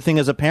this a good thing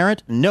as a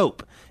parent?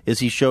 Nope. Is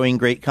he showing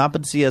great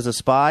competency as a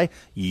spy?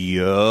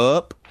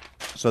 Yup.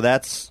 So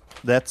that's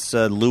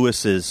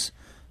Lewis's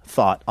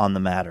thought on the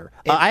matter.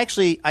 I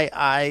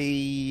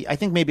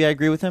think maybe I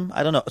agree with him.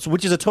 I don't know. So,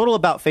 which is a total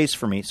about face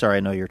for me. Sorry,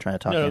 I know you're trying to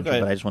talk, Andrew,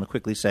 but I just want to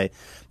quickly say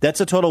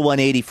that's a total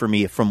 180 for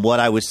me from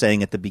what I was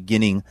saying at the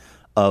beginning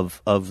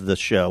of the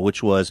show,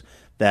 which was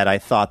that I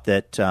thought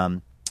that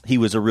he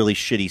was a really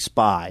shitty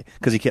spy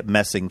because he kept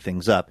messing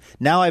things up.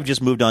 Now I've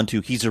just moved on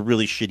to he's a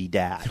really shitty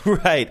dad.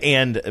 Right,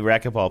 and a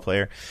racquetball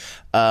player.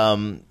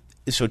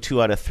 So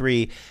 2 out of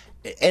 3.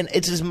 And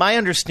it's my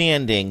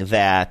understanding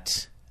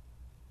that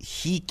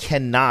he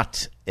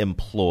cannot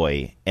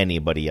employ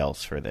anybody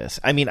else for this.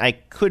 I mean, I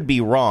could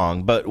be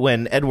wrong, but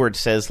when Edward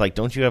says, like,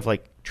 don't you have,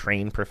 like,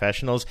 trained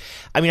professionals?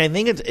 I mean, I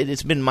think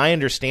it's been my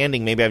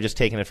understanding, maybe I've just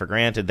taken it for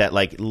granted, that,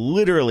 like,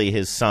 literally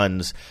his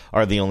sons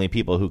are the only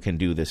people who can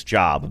do this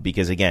job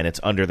because, again,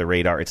 it's under the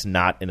radar. It's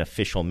not an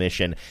official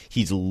mission.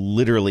 He's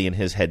literally in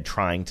his head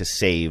trying to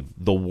save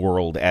the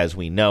world as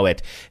we know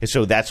it. And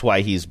so that's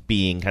why he's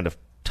being kind of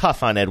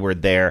tough on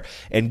Edward there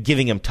and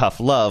giving him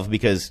tough love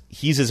because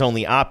he's his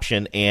only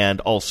option,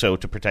 and also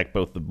to protect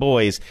both the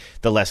boys,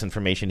 the less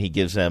information he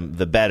gives them,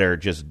 the better.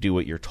 Just do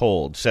what you're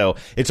told. So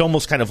it's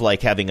almost kind of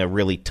like having a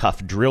really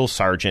tough drill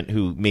sergeant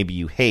who maybe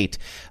you hate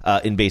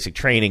in basic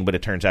training, but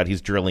it turns out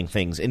he's drilling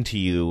things into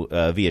you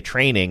via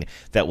training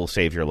that will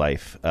save your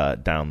life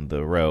down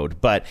the road.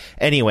 But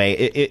anyway,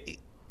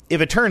 if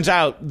it turns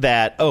out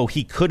that,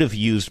 he could have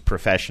used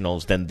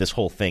professionals, then this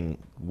whole thing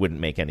wouldn't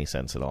make any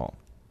sense at all.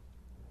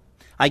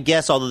 I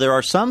guess, although there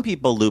are some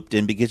people looped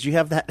in because you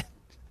have that.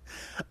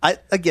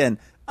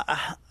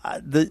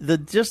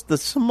 The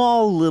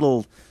small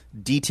little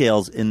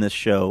details in this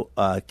show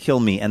kill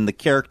me, and the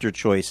character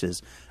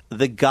choices.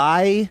 The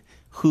guy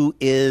who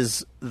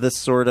is the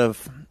sort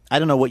of, I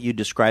don't know what you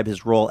describe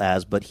his role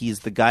as, but he's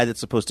the guy that's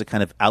supposed to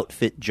kind of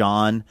outfit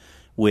John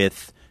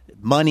with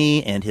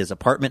money and his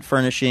apartment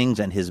furnishings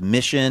and his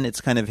mission. It's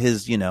kind of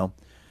his, the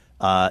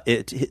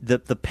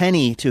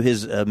penny to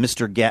his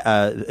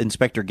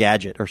Inspector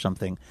Gadget or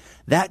something.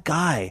 That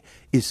guy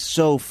is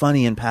so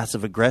funny and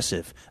passive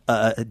aggressive.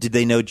 Did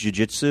they know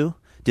jujitsu?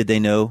 Did they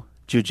know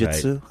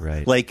jujitsu?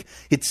 Right. Like,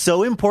 it's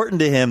so important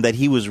to him that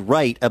he was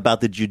right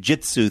about the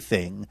jujitsu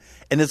thing.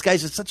 And this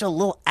guy's just such a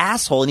little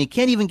asshole, and he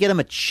can't even get him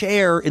a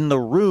chair in the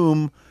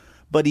room.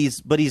 But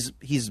he's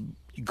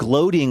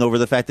gloating over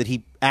the fact that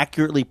he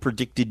accurately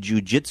predicted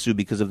jujitsu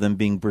because of them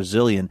being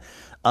Brazilian.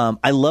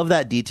 I love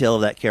that detail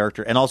of that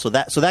character, and also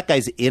that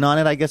guy's in on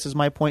it, I guess, is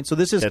my point. So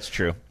that's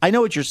true. I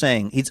know what you're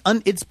saying.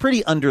 It's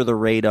pretty under the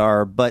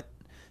radar, but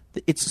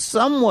it's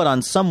somewhat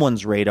on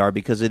someone's radar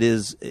because it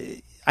is.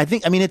 I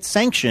mean, it's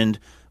sanctioned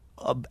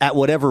at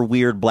whatever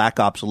weird Black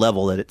Ops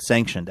level that it's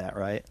sanctioned at,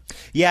 right?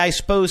 Yeah, I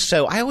suppose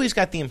so. I always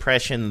got the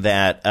impression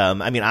that,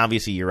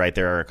 obviously you're right,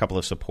 there are a couple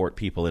of support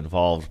people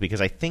involved,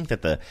 because I think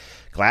that the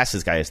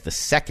glasses guy is the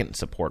second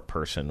support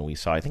person we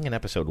saw. I think in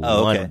episode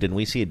 1. Okay. Didn't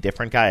we see a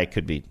different guy? I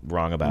could be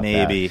wrong about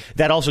Maybe. that.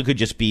 That also could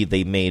just be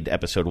they made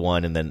episode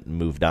 1 and then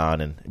moved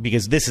on, and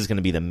because this is going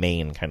to be the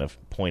main kind of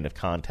point of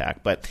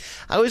contact. But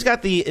I always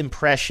got the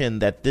impression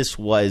that this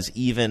was,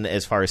 even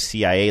as far as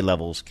CIA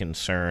levels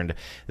concerned,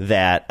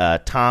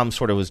 that Tom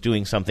sort of was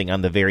doing something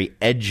on the very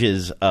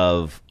edges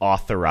of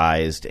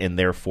authorized, and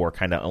therefore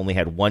kind of only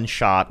had one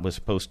shot, was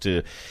supposed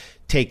to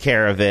take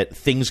care of it.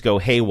 Things go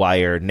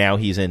haywire. Now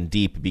he's in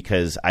deep,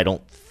 because I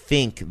don't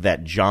think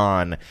that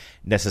John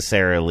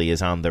necessarily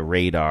is on the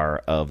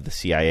radar of the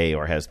CIA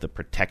or has the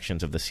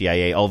protections of the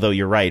CIA. Although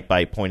you're right,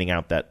 by pointing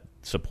out that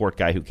support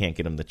guy who can't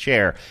get him the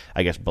chair,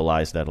 I guess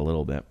belies that a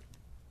little bit.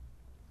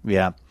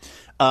 Yeah.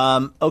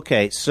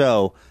 Okay,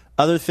 so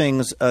other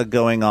things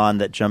going on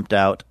that jumped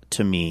out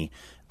to me.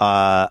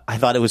 I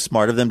thought it was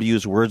smart of them to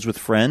use Words with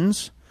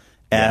Friends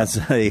as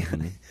a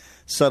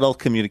subtle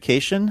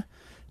communication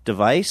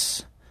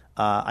device.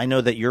 I know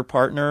that your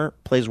partner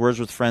plays Words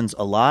with Friends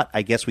a lot.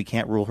 I guess we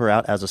can't rule her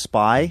out as a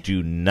spy.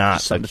 Do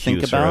not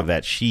accuse her of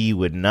that. She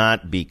would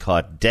not be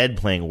caught dead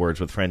playing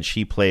Words with Friends.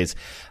 She plays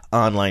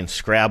online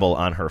Scrabble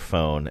on her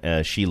phone.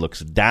 She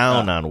looks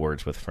down on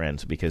Words with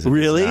Friends because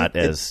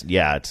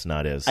it's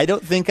not as. I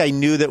don't think I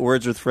knew that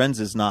Words with Friends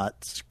is not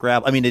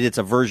Scrabble. I mean, it's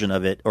a version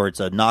of it, or it's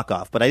a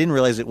knockoff, but I didn't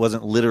realize it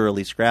wasn't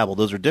literally Scrabble.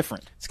 Those are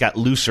different. It's got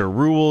looser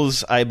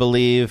rules, I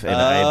believe, and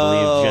I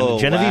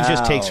believe Genevieve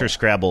just takes her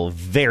Scrabble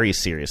very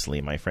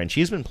seriously, my friend.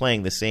 She's been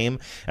playing the same.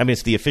 I mean,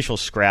 it's the official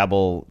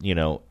Scrabble,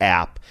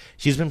 app.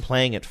 She's been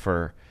playing it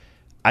for.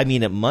 I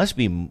mean, it must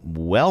be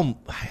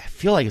I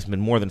feel like it's been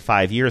more than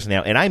 5 years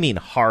now, and I mean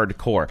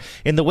hardcore.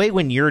 And the way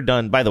when you're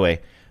done, by the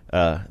way,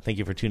 thank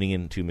you for tuning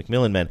in to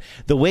Macmillan Men.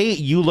 The way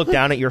you look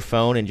down at your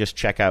phone and just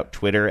check out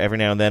Twitter every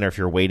now and then, or if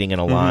you're waiting in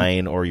a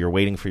line or you're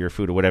waiting for your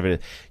food or whatever,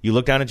 you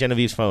look down at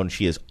Genevieve's phone,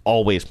 she is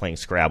always playing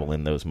Scrabble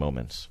in those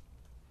moments.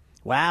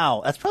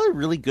 Wow, that's probably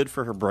really good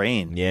for her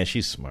brain. Yeah,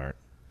 she's smart.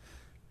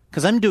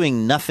 Because I'm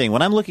doing nothing.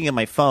 When I'm looking at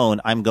my phone,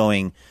 I'm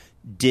going,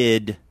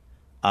 did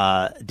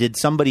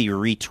somebody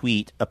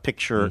retweet a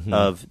picture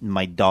of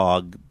my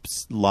dog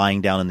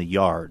lying down in the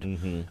yard?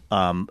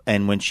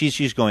 And when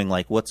she's going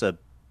like, what's a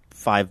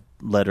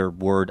 5-letter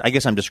word? I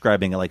guess I'm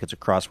describing it like it's a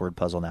crossword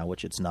puzzle now,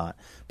 which it's not.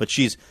 But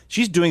she's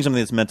doing something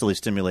that's mentally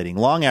stimulating.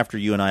 Long after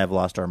you and I have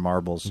lost our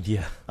marbles,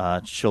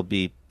 she'll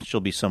be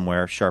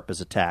somewhere sharp as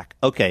a tack.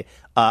 Okay,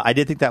 I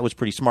did think that was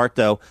pretty smart,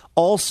 though.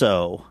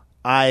 Also,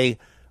 I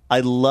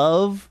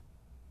love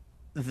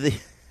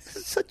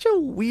such a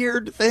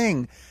weird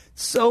thing.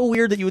 So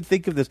weird that you would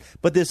think of this,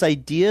 but this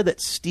idea that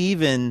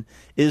Steven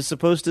is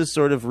supposed to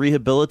sort of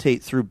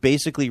rehabilitate through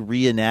basically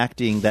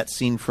reenacting that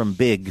scene from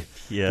Big,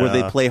 where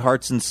they play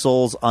Hearts and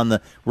Souls on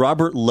the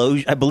Robert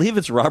Loggia. I believe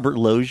it's Robert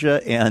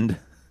Loggia and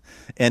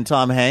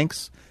Tom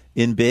Hanks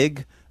in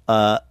Big.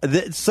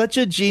 Such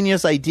a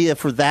genius idea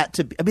for that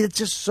to be. I mean, it's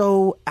just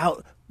so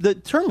out. The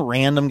term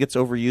random gets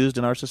overused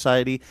in our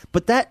society,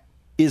 but that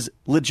is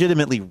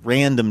legitimately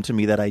random to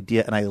me, that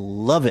idea, and I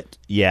love it.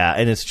 Yeah,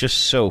 and it's just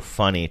so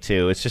funny,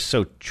 too. It's just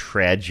so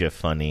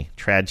tragicomic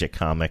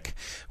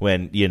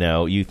when,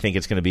 you think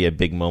it's going to be a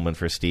big moment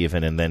for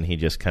Steven, and then he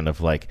just kind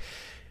of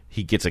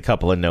he gets a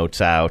couple of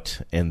notes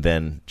out and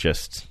then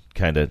just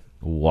kind of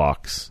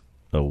walks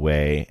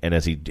away. And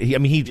as he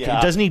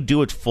doesn't he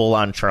do it full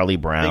on Charlie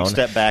Brown? Big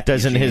step back.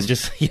 Doesn't Eugene. his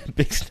just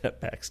big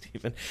step back,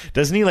 Stephen?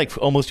 Doesn't he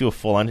almost do a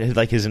full on,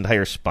 his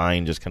entire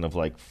spine just kind of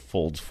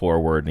folds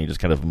forward and he just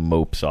kind of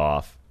mopes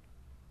off?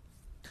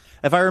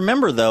 If I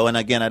remember, though, and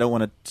again, I don't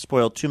want to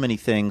spoil too many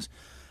things,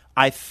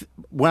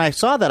 when I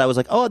saw that, I was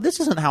like, oh, this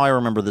isn't how I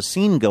remember the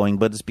scene going,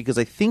 but it's because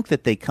I think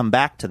that they come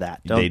back to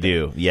that, don't they? They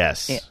do,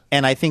 yes.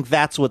 And I think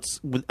that's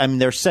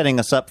they're setting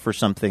us up for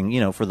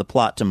something, for the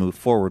plot to move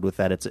forward with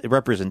that. It's a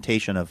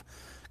representation of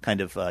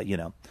kind of,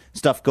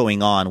 stuff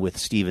going on with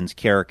Steven's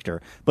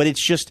character. But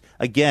it's just,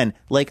 again,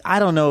 I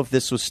don't know if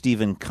this was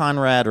Stephen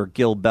Conrad or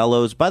Gil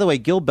Bellows. By the way,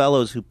 Gil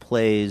Bellows, who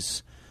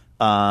plays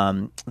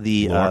Lawrence,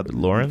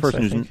 person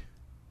I who's... think?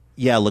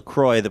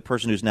 LaCroix, the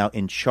person who's now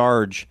in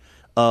charge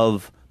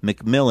of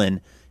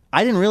Macmillan.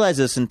 I didn't realize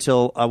this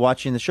until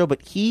watching the show,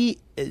 but he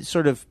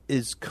sort of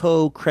is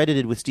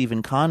co-credited with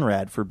Stephen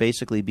Conrad for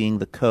basically being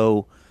the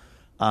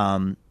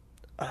I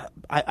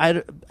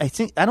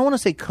think I don't want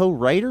to say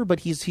co-writer, but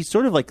he's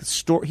sort of like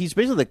he's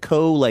basically the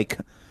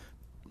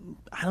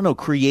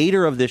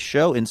creator of this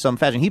show in some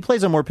fashion. He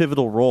plays a more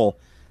pivotal role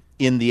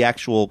in the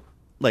actual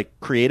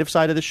creative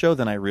side of the show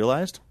than I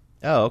realized.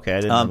 Oh, okay,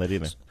 I didn't know that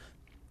either.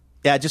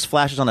 Yeah, it just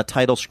flashes on a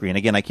title screen.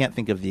 Again, I can't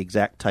think of the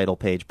exact title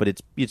page, but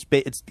it's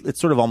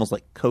sort of almost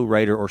like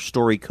co-writer or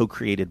story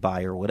co-created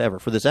by or whatever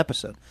for this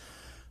episode.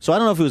 So I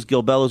don't know if it was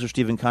Gil Bellows or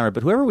Stephen Conrad,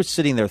 but whoever was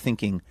sitting there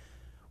thinking,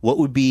 what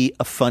would be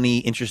a funny,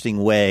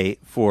 interesting way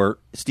for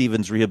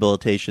Stephen's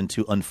rehabilitation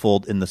to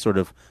unfold in the sort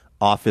of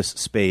office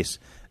space?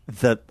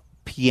 The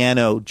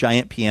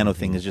giant piano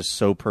thing is just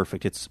so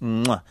perfect. It's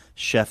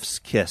chef's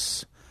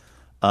kiss.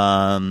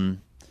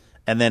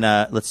 And then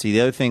let's see.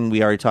 The other thing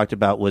we already talked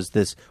about was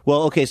this.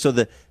 Well, okay. So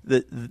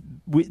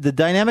the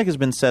dynamic has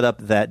been set up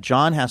that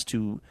John has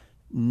to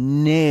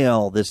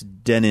nail this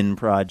Denon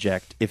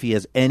project if he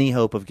has any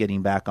hope of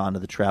getting back onto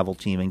the travel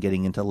team and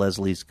getting into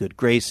Leslie's good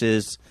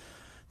graces.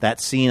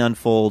 That scene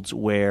unfolds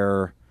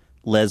where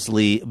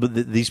Leslie,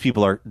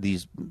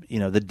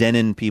 the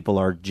Denon people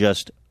are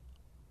just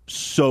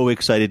so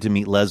excited to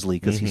meet Leslie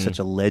because he's such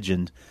a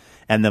legend,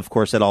 and of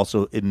course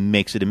it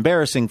makes it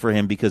embarrassing for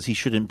him because he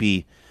shouldn't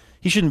be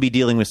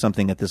dealing with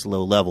something at this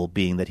low level,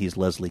 being that he's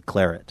Leslie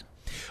Claret.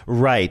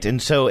 Right.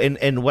 And so,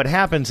 and what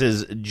happens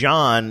is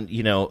John,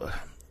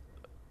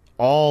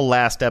 all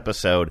last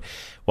episode,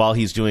 while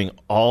he's doing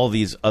all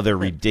these other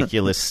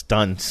ridiculous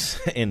stunts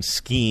and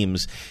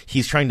schemes,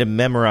 he's trying to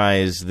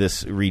memorize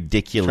this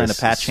ridiculous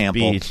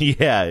speech.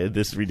 Yeah,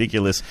 this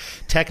ridiculous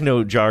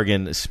techno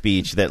jargon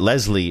speech that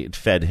Leslie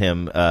fed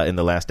him in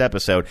the last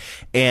episode.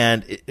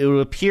 And it would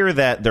appear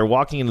that they're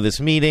walking into this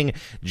meeting.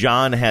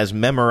 John has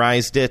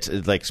memorized it,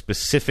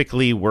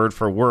 specifically word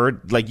for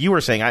word. Like you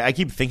were saying, I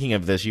keep thinking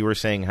of this. You were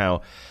saying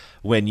how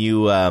when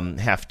you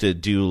have to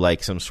do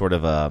some sort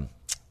of a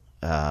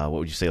what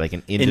would you say, like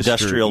an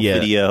industrial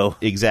video.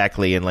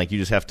 Exactly. And you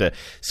just have to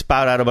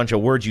spout out a bunch of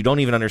words. You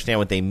don't even understand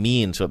what they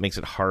mean, so it makes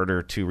it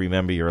harder to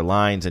remember your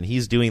lines. And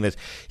he's doing this.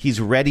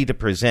 He's ready to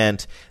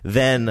present.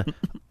 Then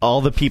all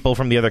the people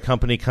from the other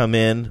company come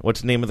in. What's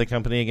the name of the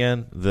company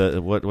again?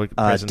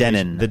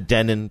 Denon. The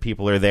Denon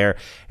people are there.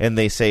 And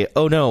they say,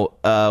 oh,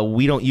 no,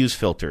 we don't use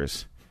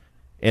filters.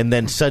 And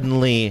then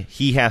suddenly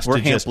he has We're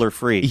to just... Hampler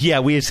free. Yeah,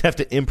 we just have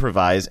to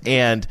improvise.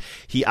 And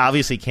he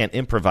obviously can't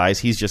improvise.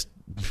 He's just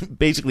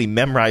basically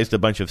memorized a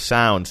bunch of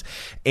sounds.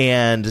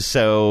 And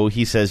so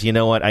he says, you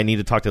know what, I need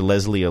to talk to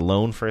Leslie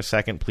alone for a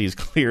second. Please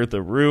clear the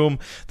room.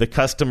 The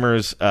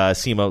customers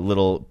seem a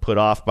little put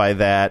off by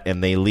that,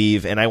 and they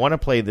leave. And I want to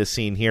play this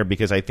scene here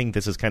because I think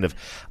this is kind of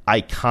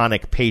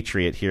iconic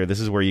Patriot here. This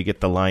is where you get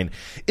the line,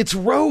 "It's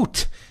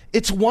rote!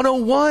 It's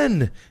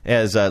 101!"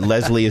 As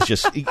Leslie is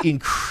just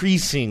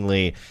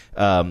increasingly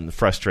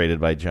frustrated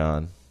by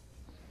John.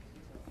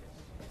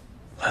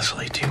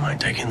 Leslie, do you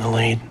mind taking the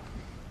lead?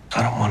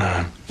 I don't want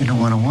to... You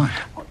don't want to what?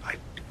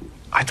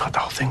 I thought the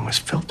whole thing was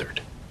filtered.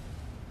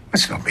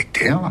 It's no big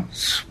deal.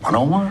 It's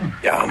 101.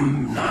 Yeah,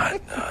 I'm not...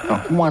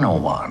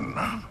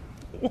 101.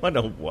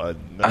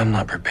 101. I'm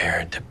not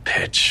prepared to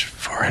pitch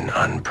for an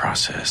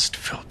unprocessed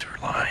filter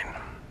line.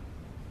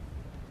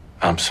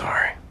 I'm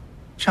sorry.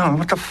 John,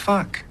 what the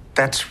fuck?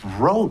 That's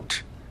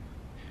rote.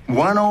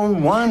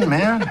 101,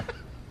 man.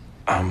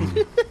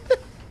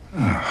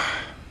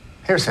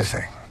 Here's the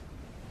thing.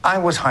 I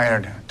was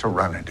hired to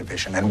run a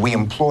division, and we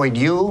employed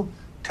you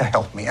to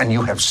help me, and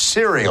you have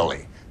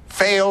serially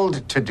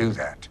failed to do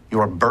that. You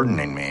are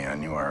burdening me,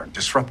 and you are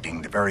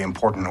disrupting the very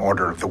important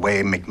order of the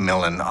way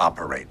Macmillan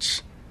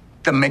operates.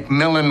 The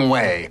Macmillan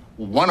way.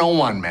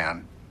 101,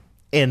 man.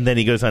 And then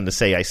he goes on to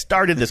say, I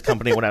started this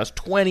company when I was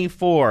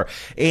 24.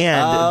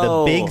 And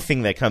the big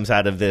thing that comes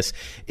out of this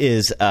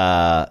is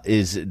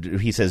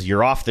he says,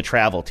 you're off the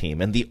travel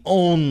team. And the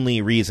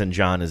only reason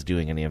John is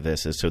doing any of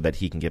this is so that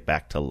he can get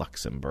back to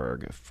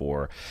Luxembourg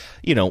for,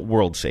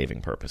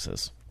 world-saving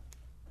purposes.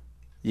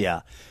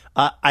 Yeah.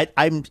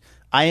 I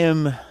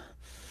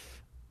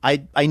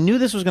knew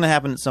this was going to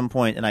happen at some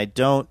point, and I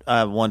don't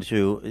want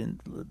to.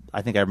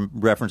 I think I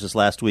referenced this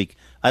last week.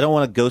 I don't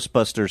want a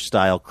Ghostbusters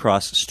style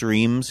cross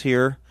streams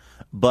here,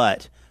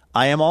 but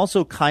I am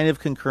also kind of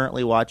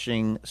concurrently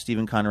watching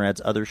Stephen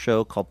Conrad's other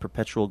show called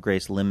Perpetual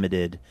Grace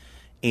Limited,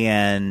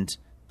 and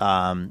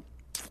Kurtwood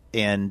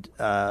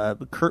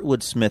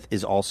Smith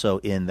is also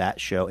in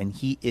that show, and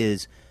he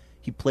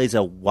plays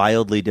a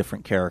wildly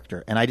different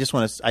character, and I just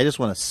want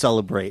to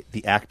celebrate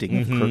the acting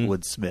of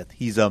Kurtwood Smith.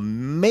 He's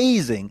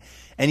amazing.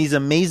 And he's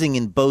amazing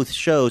in both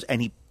shows,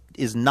 and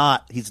he's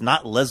not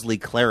Leslie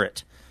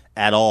Claret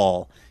at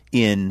all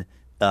in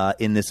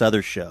this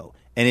other show.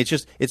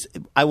 And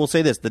I will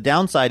say this, the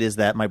downside is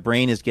that my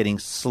brain is getting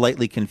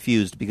slightly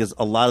confused because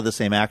a lot of the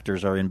same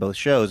actors are in both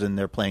shows and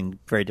they're playing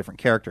very different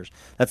characters.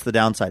 That's the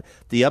downside.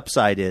 The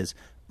upside is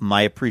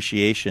my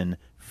appreciation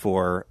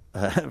for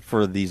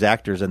for these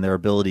actors and their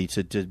ability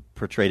to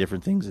portray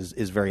different things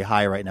is very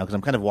high right now, because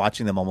I'm kind of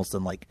watching them almost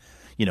in like,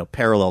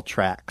 parallel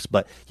tracks.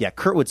 But yeah,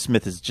 Kurtwood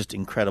Smith is just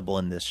incredible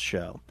in this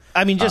show.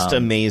 I mean, just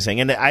amazing.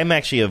 And I'm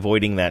actually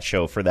avoiding that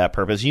show for that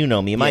purpose. You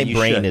know me, my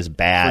brain is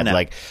bad.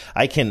 Like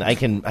I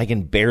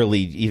can barely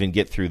even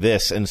get through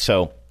this. And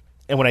so,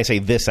 and when I say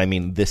this, I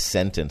mean this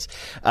sentence.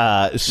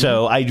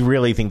 So I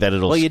really think that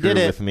it'll screw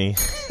with me.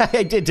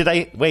 I did. Did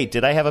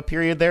I have a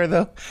period there,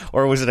 though?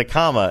 Or was it a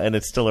comma and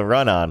it's still a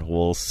run-on?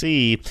 We'll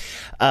see.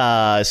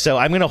 So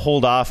I'm going to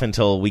hold off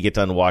until we get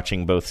done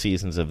watching both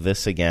seasons of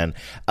this again.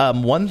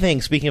 One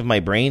thing, speaking of my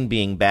brain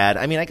being bad,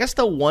 I mean, I guess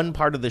the one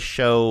part of the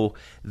show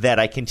that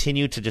I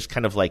continue to just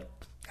kind of like,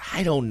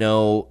 I don't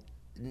know,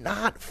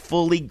 not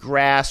fully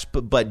grasp,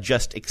 but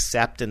just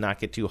accept and not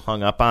get too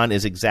hung up on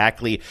is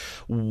exactly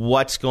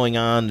what's going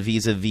on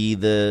vis-a-vis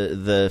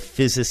the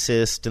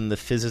physicist and the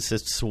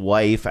physicist's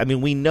wife. I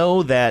mean, we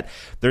know that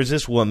there's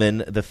this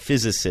woman, the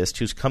physicist,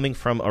 who's coming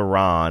from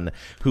Iran,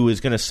 who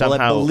is going to somehow...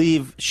 Well, I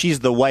believe she's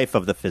the wife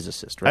of the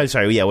physicist, right? I'm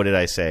sorry, yeah, what did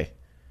I say?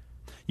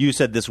 You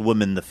said this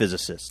woman, the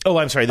physicist. Oh,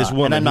 I'm sorry, this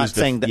woman. And I'm not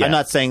saying that. Yeah. I'm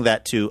not saying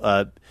that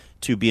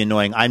to be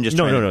annoying. I'm just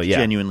trying to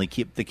genuinely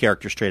keep the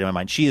character straight in my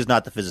mind. She is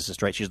not the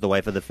physicist, right? She's the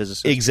wife of the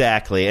physicist.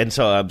 Exactly. And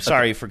so I'm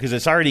sorry because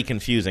it's already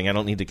confusing. I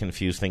don't need to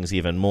confuse things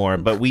even more.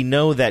 But we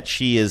know that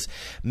she is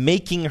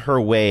making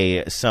her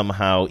way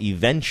somehow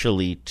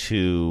eventually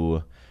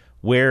to...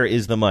 Where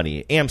is the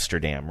money?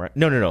 Amsterdam, right?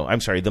 No.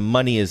 I'm sorry. The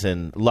money is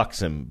in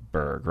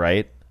Luxembourg,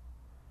 right?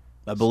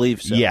 I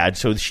believe so. Yeah,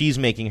 so she's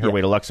making her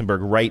way to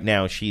Luxembourg. Right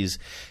now, she's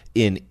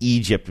in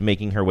Egypt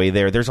making her way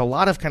there. There's a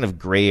lot of kind of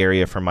gray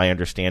area from my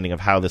understanding of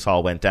how this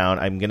all went down.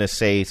 I'm going to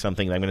say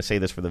something. I'm going to say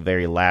this for the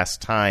very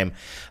last time.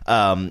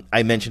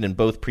 I mentioned in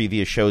both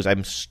previous shows,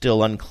 I'm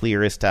still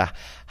unclear as to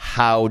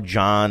how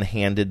John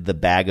handed the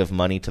bag of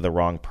money to the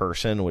wrong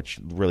person, which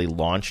really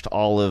launched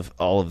all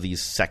of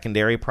these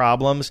secondary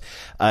problems.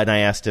 And I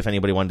asked if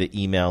anybody wanted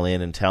to email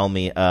in and tell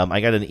me. I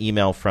got an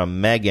email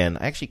from Megan.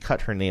 I actually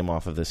cut her name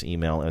off of this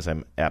email, as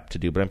I'm apt to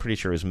do, but I'm pretty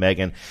sure it was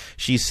Megan.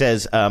 She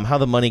says how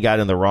the money got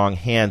in the wrong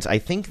hands. I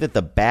think that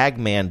the bag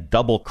man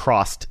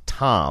double-crossed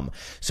Tom.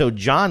 So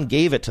John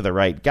gave it to the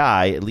right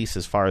guy, at least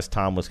as far as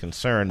Tom was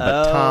concerned,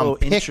 but Tom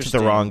picked the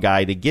wrong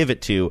guy to give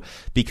it to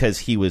because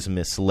he was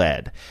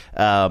misled.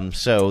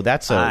 So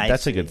that's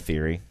a good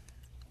theory.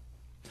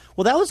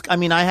 Well, that was. I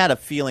mean, I had a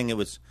feeling it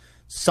was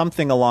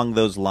something along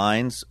those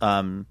lines.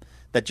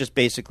 That just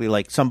basically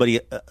like somebody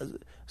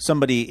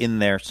in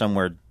there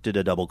somewhere did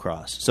a double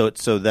cross. So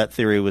that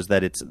theory was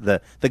that it's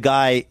the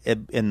guy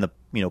in the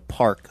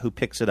park who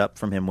picks it up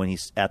from him when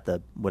he's at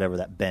the whatever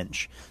that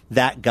bench.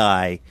 That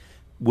guy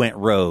went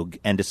rogue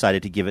and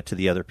decided to give it to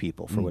the other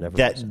people for whatever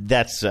reason.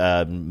 That's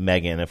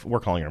Megan. If we're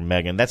calling her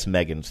Megan, that's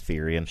Megan's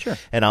theory, and sure.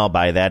 And I'll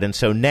buy that. And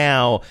so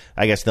now,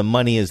 I guess the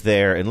money is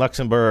there in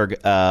Luxembourg,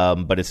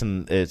 but it's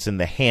in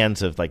the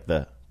hands of like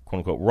the quote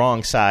unquote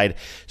wrong side.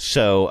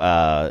 So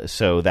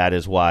that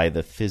is why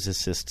the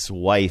physicist's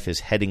wife is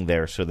heading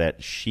there so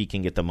that she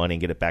can get the money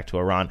and get it back to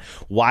Iran.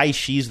 Why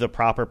she's the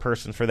proper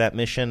person for that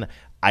mission,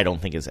 I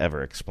don't think is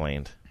ever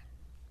explained.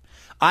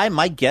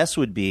 My guess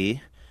would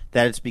be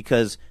that it's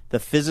because the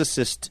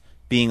physicist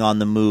being on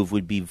the move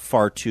would be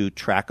far too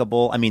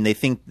trackable. I mean, they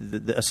think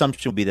the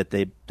assumption would be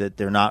that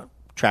they're not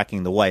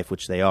tracking the wife,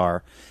 which they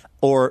are,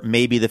 or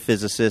maybe the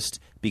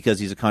physicist, because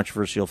he's a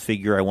controversial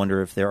figure. I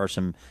wonder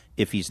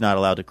if he's not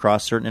allowed to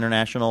cross certain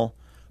international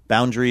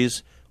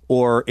boundaries,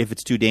 or if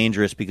it's too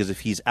dangerous because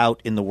if he's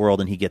out in the world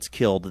and he gets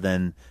killed,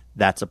 then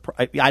that's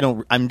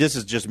this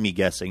is just me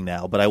guessing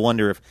now, but I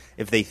wonder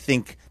if they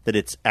think that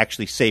it's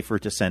actually safer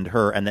to send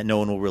her and that no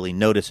one will really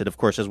notice it. Of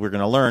course, as we're going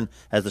to learn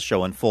as the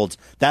show unfolds,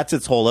 that's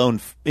its whole own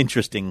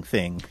interesting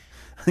thing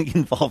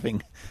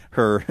involving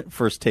her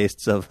first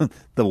tastes of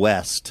the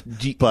West.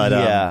 Do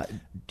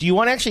you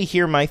want to actually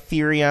hear my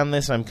theory on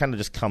this? I'm kind of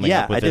just coming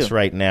up with this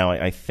right now,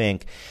 I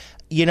think.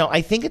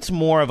 I think it's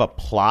more of a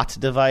plot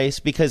device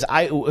because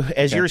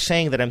you're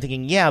saying that, I'm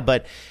thinking,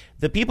 but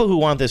the people who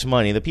want this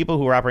money, the people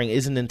who are operating,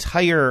 is an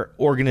entire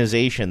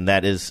organization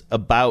that is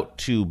about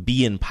to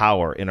be in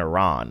power in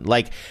Iran.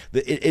 Like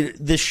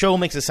this show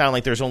makes it sound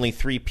like there's only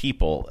three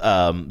people.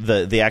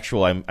 The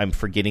actual I'm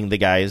forgetting the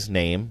guy's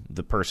name,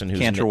 the person who's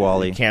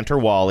Cantor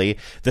Wally,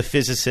 the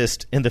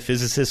physicist and the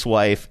physicist's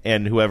wife,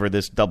 and whoever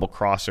this double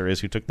crosser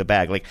is who took the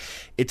bag. Like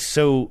it's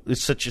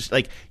such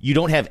like you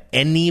don't have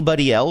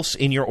anybody else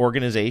in your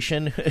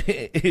organization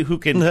who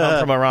can come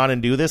from Iran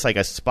and do this, like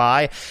a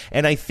spy.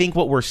 And I think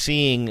what we're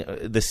seeing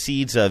the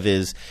seeds of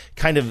is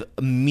kind of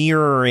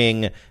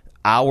mirroring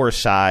our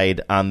side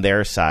on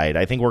their side.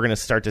 I think we're going to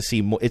start to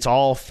see it's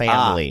all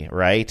family,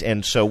 right?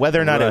 And so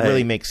whether or not it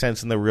really makes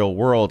sense in the real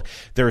world,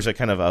 there's a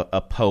kind of a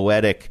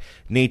poetic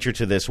nature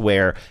to this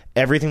where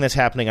everything that's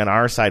happening on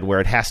our side, where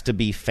it has to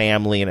be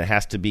family and it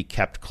has to be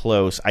kept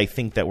close, I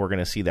think that we're going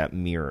to see that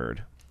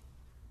mirrored.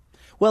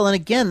 Well, and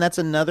again,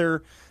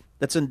 to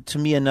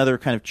me another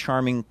kind of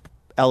charming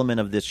element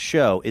of this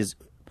show is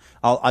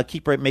I'll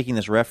keep making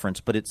this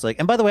reference, but it's like,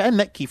 and by the way, I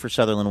met Kiefer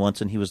Sutherland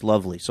once, and he was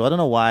lovely, so I don't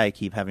know why I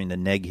keep having to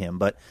neg him,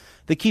 but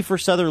the Kiefer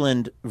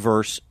Sutherland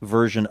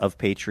version of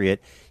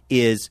Patriot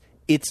is,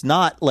 it's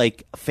not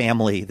like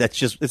family. That's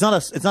just, it's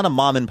not a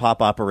mom and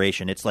pop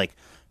operation. It's like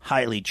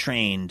highly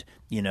trained,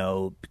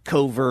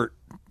 covert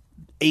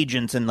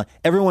agents, and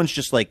everyone's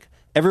just like,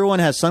 everyone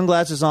has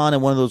sunglasses on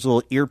and one of those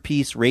little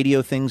earpiece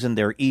radio things in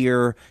their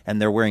ear,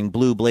 and they're wearing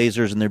blue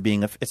blazers, and they're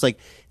being it's like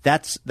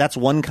that's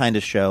one kind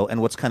of show.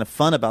 And what's kind of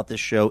fun about this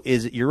show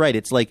is, you're right,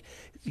 it's like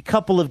a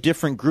couple of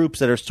different groups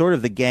that are sort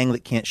of the gang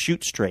that can't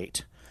shoot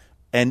straight.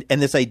 And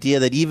this idea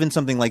that even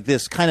something like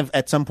this kind of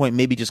at some point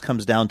maybe just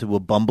comes down to a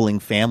bumbling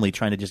family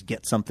trying to just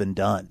get something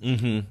done.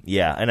 Mm-hmm.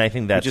 Yeah, and I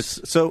think that's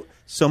just so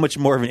much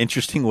more of an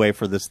interesting way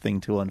for this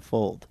thing to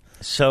unfold.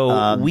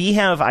 So we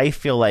have, I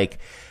feel like,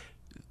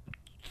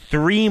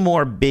 3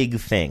 more big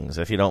things,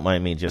 if you don't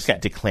mind me just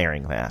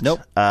declaring that. Nope.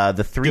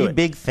 The 3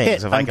 big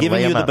things. I'm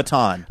giving you the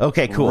baton.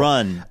 Okay, cool.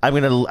 Run. I'm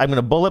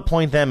gonna bullet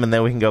point them, and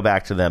then we can go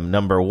back to them.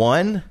 Number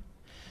 1,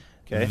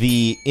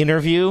 the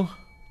interview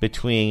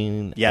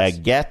between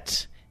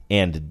Get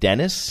and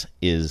Dennis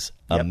is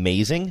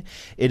amazing.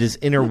 It is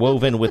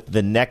interwoven with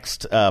the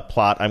next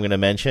plot I'm going to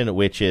mention,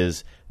 which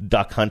is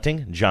duck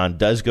hunting. John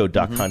does go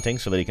duck hunting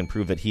so that he can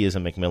prove that he is a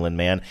Macmillan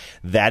man.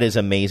 That is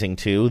amazing,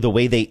 too. The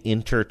way they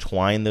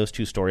intertwine those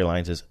 2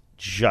 storylines is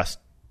just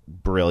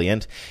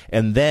brilliant.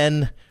 And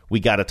then we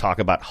got to talk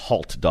about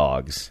halt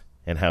dogs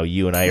and how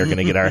you and I are going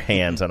to get our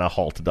hands on a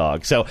halt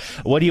dog. So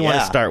what do you want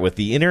to start with,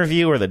 the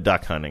interview or the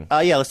duck hunting?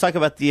 Let's talk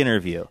about the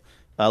interview.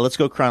 Let's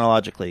go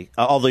chronologically.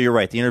 Although you're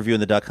right, the interview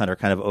and the duck hunt are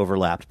kind of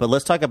overlapped. But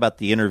let's talk about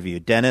the interview.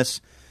 Dennis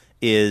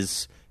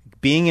is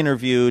being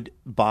interviewed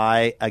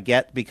by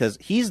Agathe because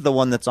he's the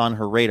one that's on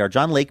her radar.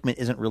 John Lakeman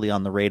isn't really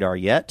on the radar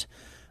yet.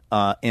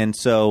 And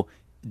so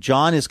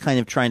John is kind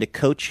of trying to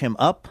coach him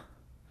up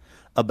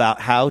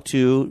about how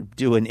to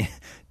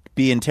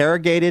be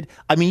interrogated.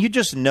 I mean, you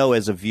just know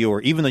as a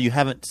viewer, even though you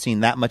haven't seen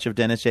that much of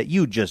Dennis yet,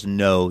 you just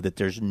know that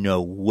there's no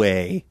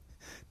way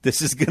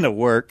this is going to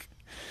work.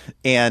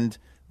 And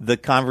the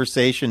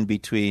conversation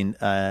between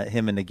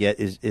him and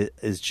Agathe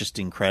is just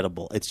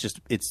incredible. It's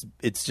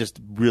just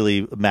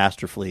really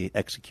masterfully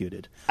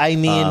executed. I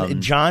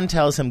mean, John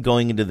tells him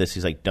going into this,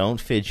 he's like,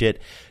 don't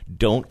fidget,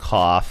 don't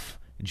cough,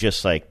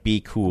 just like be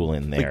cool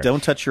in there. Like,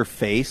 don't touch your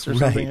face or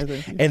something. I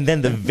think. And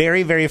then the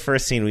very, very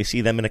first scene, we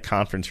see them in a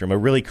conference room, a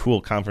really cool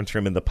conference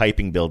room in the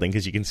piping building,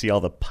 because you can see all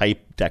the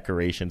pipe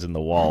decorations in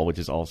the wall, which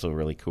is also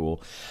really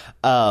cool.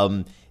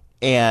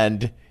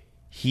 And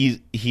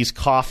he's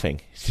coughing.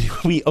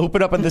 We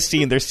open up on the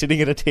scene. They're sitting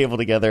at a table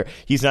together.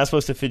 He's not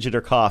supposed to fidget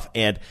or cough,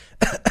 and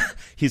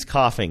he's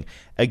coughing.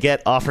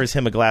 Agathe offers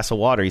him a glass of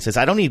water. He says,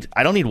 "I don't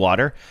need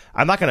water.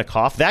 I'm not going to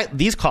cough.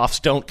 These coughs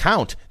don't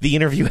count. The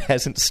interview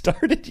hasn't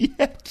started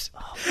yet.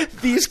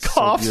 These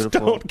coughs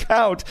don't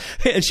count."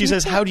 And she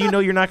says, "How do you know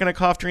you're not going to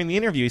cough during the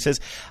interview?" He says,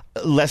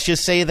 "Let's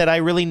just say that I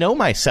really know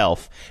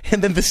myself."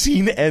 And then the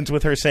scene ends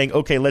with her saying,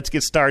 "Okay, let's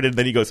get started."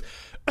 Then he goes.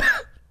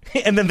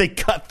 And then they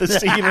cut the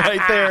scene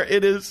right there.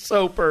 It is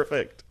so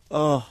perfect.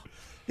 Oh,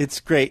 it's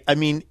great. I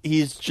mean,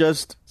 he's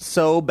just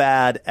so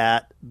bad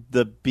at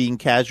the being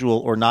casual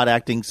or not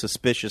acting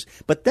suspicious.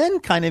 But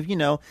then kind of,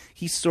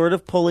 he's sort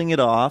of pulling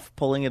it off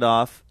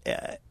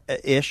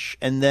ish.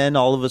 And then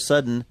all of a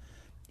sudden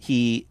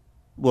you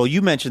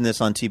mentioned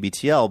this on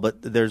TBTL,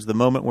 but there's the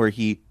moment where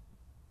he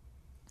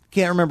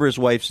can't remember his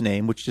wife's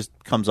name, which just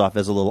comes off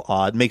as a little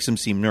odd, makes him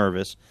seem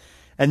nervous.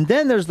 And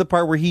then there's the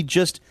part where he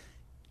just,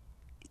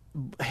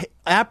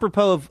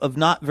 apropos of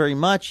not very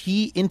much,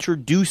 he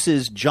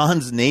introduces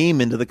John's name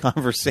into the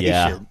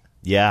conversation.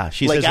 Yeah.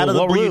 She says, out of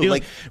what the blue, were you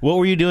doing? What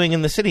were you doing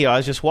in the city? I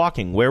was just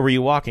walking. Where were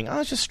you walking? I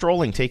was just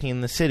strolling, taking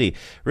in the city.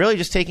 Really,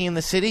 just taking in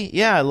the city?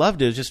 Yeah, I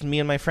loved it. It was just me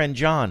and my friend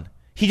John.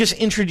 He just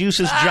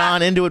introduces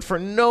John into it for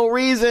no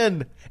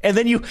reason. And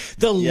then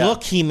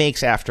look he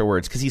makes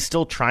afterwards, because he's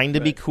still trying to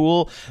be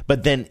cool,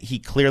 but then he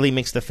clearly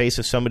makes the face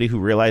of somebody who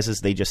realizes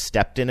they just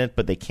stepped in it,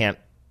 but they can't,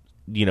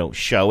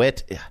 show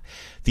it.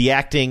 The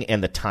acting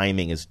and the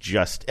timing is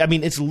just,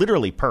 it's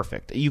literally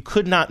perfect. You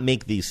could not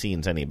make these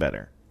scenes any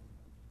better.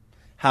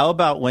 How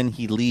about when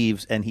he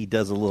leaves and he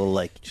does a little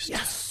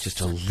just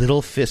a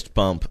little fist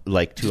bump to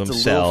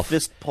himself. A little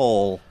fist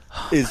pull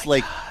is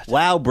like, God.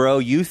 Wow, bro,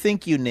 you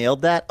think you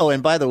nailed that? Oh,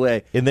 and by the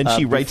way. And then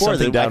she writes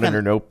something down in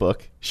her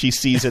notebook. She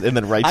sees it and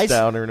then writes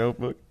down her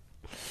notebook.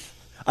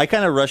 I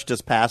kind of rushed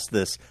us past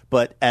this,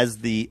 but as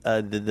the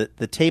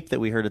tape that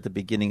we heard at the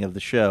beginning of the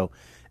show,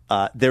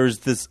 there's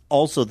this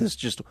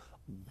just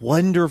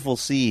wonderful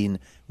scene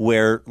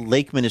where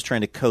Lakeman is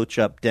trying to coach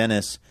up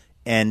Dennis,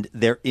 and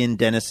they're in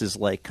Dennis's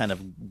kind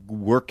of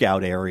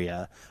workout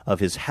area of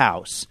his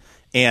house.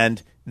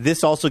 And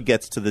this also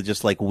gets to the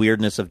just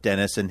weirdness of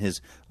Dennis and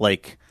his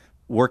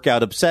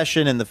workout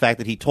obsession, and the fact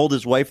that he told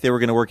his wife they were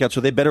going to work out,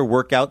 so they better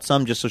work out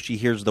some just so she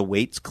hears the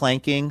weights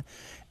clanking.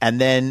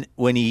 And then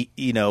when he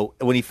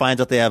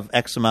finds out they have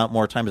X amount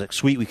more time, he's like,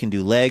 sweet, we can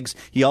do legs.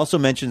 He also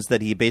mentions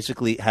that he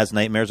basically has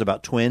nightmares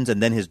about twins,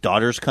 and then his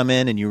daughters come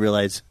in, and you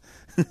realize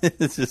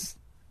it's just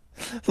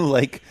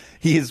Like,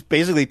 he is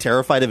basically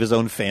terrified of his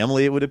own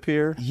family, it would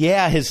appear.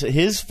 Yeah,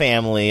 his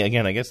family,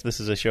 again, I guess this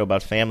is a show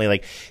about family,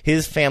 like,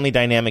 his family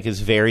dynamic is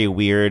very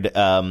weird.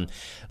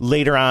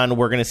 Later on,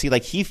 we're going to see,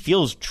 like, he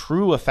feels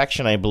true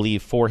affection, I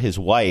believe, for his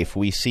wife.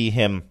 We see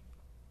him,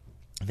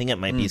 I think it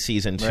might be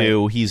season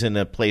 2. Right. He's in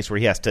a place where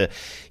he has to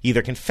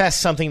either confess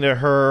something to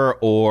her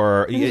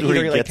or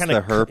either he gets kind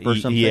of herp or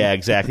something. Yeah,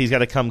 exactly. He's got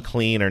to come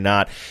clean or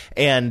not,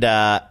 and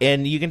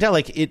you can tell,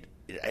 like, it.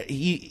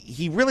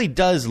 He really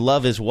does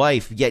love his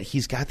wife, yet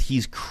he's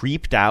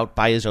creeped out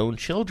by his own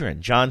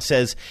children. John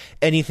says,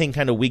 anything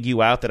kind of wig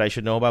you out that I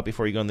should know about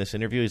before you go on this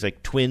interview? He's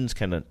like, twins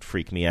kind of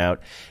freak me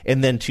out.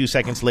 And then 2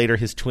 seconds later,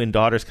 his twin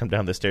daughters come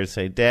down the stairs and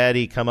say,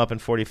 Daddy, come up in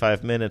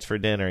 45 minutes for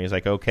dinner. He's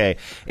like, okay.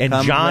 And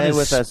come John is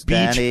with us,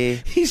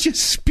 Daddy. He's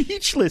just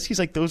speechless. He's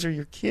like, those are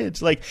your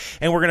kids. Like,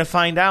 and we're going to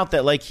find out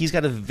that, like, he's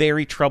got a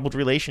very troubled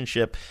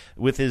relationship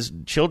with his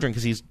children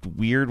because he's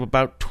weird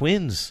about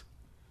twins.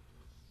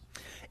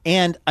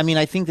 And, I mean,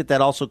 I think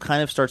that also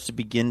kind of starts to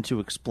begin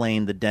to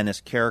explain the Dennis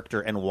character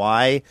and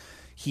why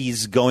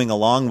he's going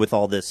along with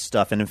all this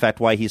stuff, and, in fact,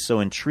 why he's so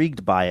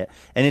intrigued by it.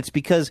 And it's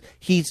because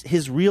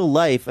his real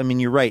life, I mean,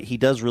 you're right, he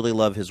does really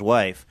love his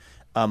wife,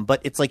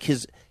 but it's like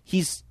he's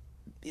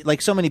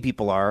like so many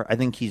people are, I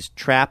think he's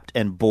trapped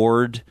and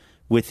bored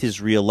with his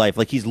real life.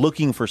 Like, he's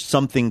looking for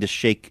something to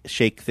shake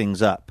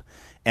things up.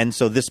 And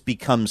so this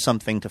becomes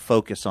something to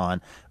focus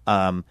on.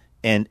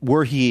 And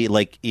were he,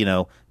 like, you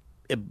know,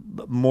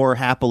 more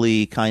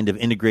happily kind of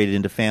integrated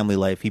into family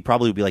life, he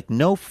probably would be like,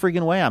 no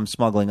friggin' way I'm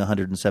smuggling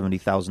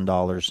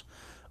 $170,000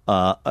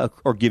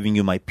 or giving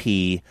you my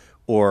pee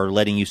or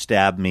letting you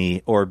stab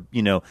me, or,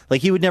 you know,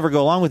 like, he would never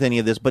go along with any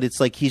of this, but it's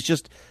like he's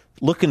just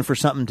looking for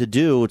something to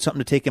do, something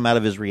to take him out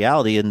of his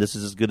reality, and this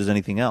is as good as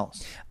anything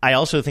else. I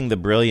also think the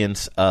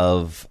brilliance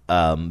of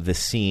the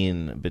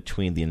scene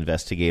between the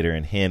investigator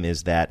and him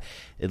is that,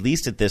 at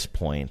least at this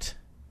point,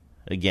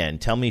 again,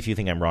 tell me if you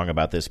think I'm wrong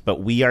about this,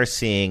 but we are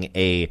seeing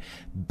a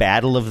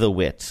battle of the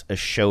wits, a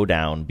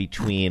showdown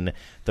between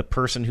the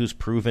person who's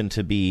proven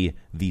to be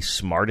the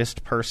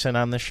smartest person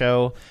on the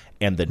show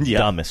and the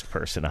dumbest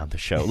person on the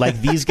show. Like,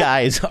 these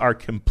guys are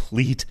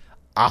complete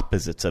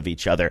opposites of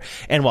each other.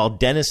 And while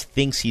Dennis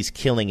thinks he's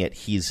killing it,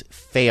 he's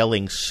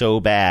failing so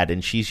bad,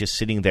 and she's just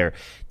sitting there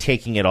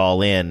taking it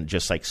all in,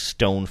 just like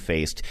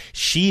stone-faced.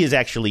 She is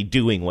actually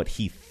doing what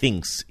he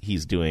thinks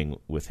he's doing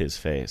with his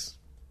face.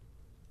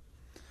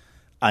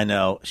 I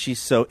know.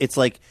 It's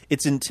like,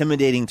 it's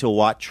intimidating to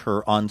watch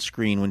her on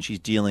screen when she's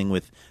dealing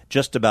with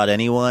just about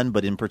anyone,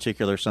 but in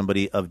particular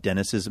somebody of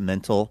Dennis's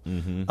mental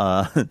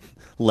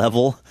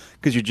level,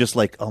 because you're just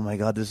like, oh my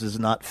God, this is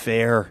not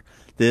fair.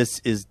 This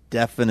is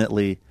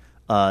definitely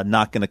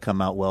not going to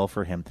come out well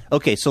for him.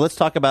 Okay, so let's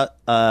talk about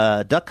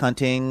duck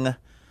hunting.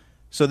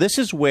 So this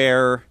is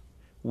where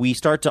we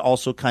start to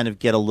also kind of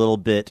get a little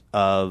bit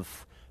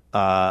of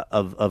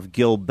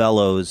Gil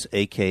Bellows,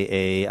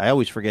 a.k.a. I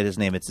always forget his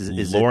name.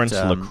 Is Lawrence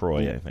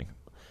LaCroix, I think.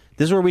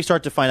 This is where we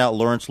start to find out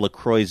Lawrence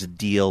LaCroix's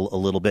deal a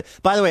little bit.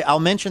 By the way, I'll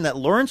mention that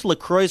Lawrence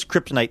LaCroix's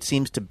kryptonite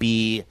seems to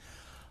be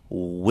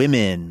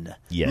women.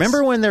 Yes.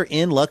 Remember when they're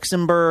in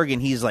Luxembourg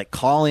and he's like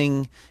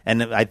calling,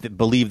 and I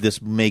believe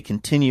this may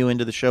continue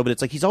into the show, but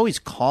it's like he's always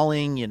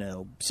calling, you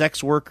know,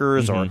 sex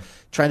workers or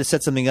trying to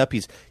set something up.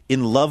 He's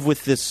in love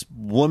with this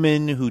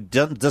woman who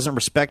doesn't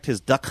respect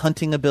his duck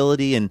hunting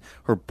ability, and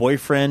her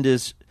boyfriend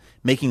is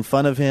making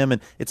fun of him, and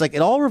it's like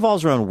it all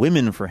revolves around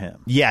women for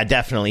him. Yeah,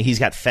 definitely. He's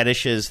got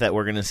fetishes that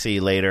we're going to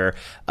see later,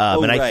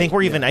 and I think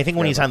I think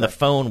when he's on the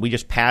phone, we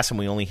just pass him.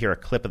 We only hear a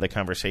clip of the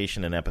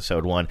conversation in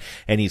episode 1,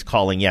 and he's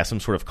calling, some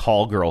sort of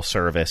call girl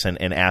service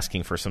and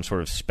asking for some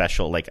sort of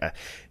special, like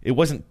it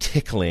wasn't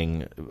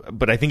tickling,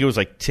 but I think it was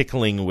like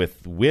tickling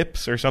with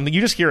whips or something. You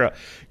just hear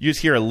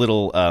a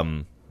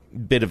little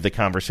bit of the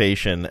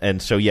conversation,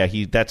 and so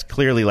that's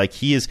clearly like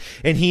he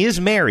is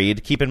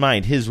married. Keep in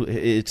mind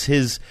it's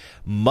his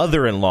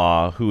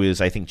mother-in-law who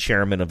is, I think,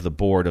 chairman of the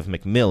board of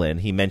Macmillan.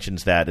 He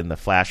mentions that in the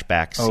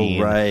flashback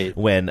scene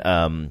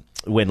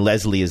when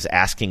Leslie is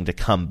asking to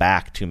come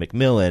back to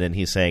Macmillan, and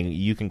he's saying,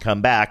 you can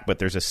come back, but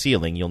there's a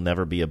ceiling. You'll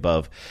never be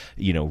above,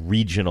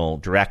 regional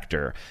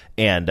director.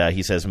 And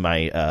he says,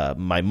 my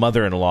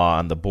mother-in-law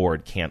on the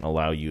board can't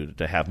allow you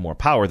to have more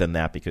power than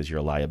that because you're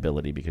a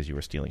liability because you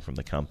were stealing from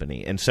the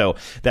company. And so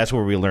that's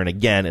where we learn,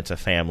 again, it's a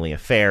family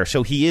affair.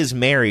 So he is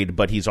married,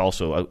 but he's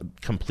also a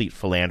complete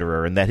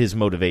philanderer, and that his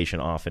motivation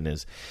often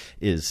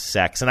is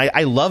sex. And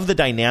I love the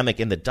dynamic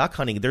in the duck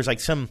hunting. There's like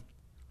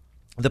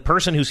the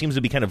person who seems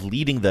to be kind of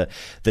leading the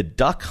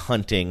duck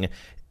hunting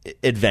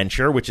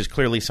adventure, which is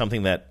clearly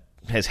something that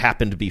has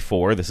happened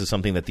before. This is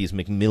something that these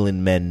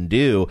Macmillan men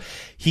do.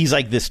 He's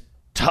like this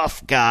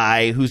tough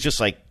guy who's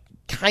just like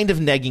kind of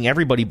negging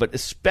everybody, but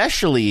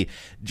especially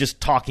just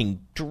talking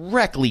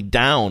directly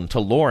down to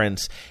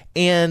Lawrence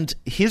and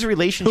his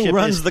relationship. Who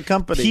runs the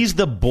company? He's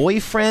the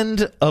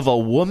boyfriend of a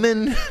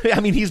woman. I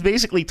mean, he's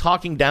basically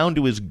talking down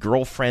to his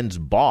girlfriend's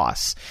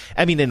boss.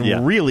 I mean,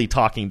 and really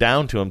talking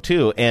down to him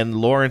too. And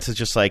Lawrence is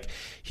just like,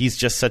 he's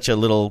just such a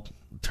little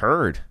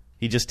turd.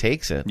 He just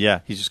takes it.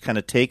 Yeah, he's just kind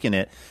of taking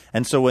it.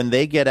 And so when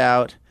they get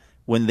out,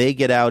 when they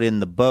get out in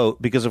the boat,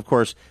 because of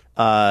course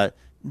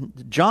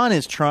John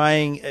is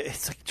trying.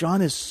 It's like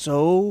John is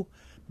so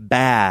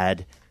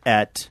bad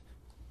at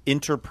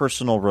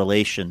interpersonal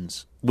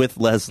relations with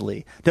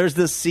Leslie. There's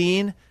this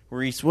scene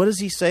where what does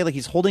he say? Like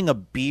he's holding a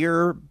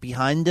beer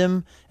behind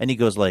him, and he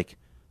goes like,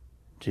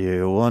 "Do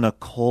you want a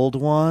cold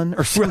one?"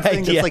 or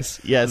something. Right,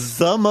 It's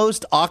the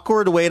most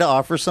awkward way to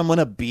offer someone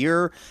a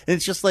beer. And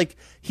it's just like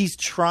he's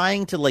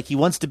trying to he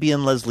wants to be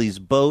in Leslie's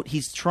boat.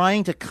 He's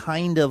trying to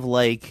kind of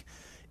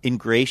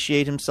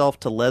ingratiate himself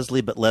to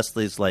Leslie, but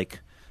Leslie's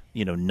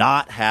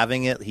not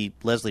having it.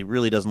 Leslie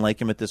really doesn't like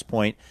him at this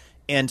point.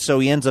 And so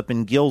he ends up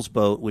in Gil's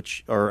boat,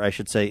 or I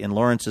should say in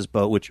Lawrence's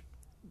boat, which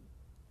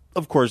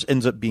of course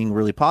ends up being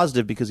really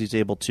positive because he's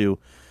able to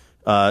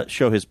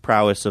show his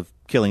prowess of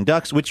killing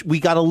ducks, which we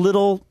got a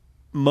little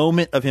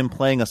moment of him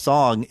playing a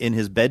song in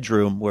his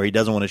bedroom where he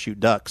doesn't want to shoot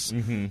ducks.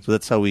 Mm-hmm. So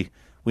that's how we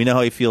know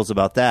how he feels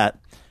about that.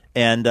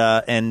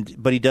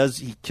 But he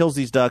kills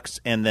these ducks,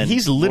 and then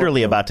he's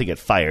literally about to get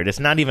fired. It's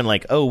not even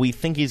we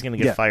think he's going to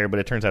get fired, but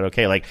it turns out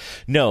okay.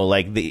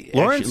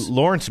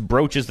 Lawrence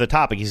broaches the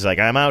topic. He's like,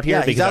 I'm out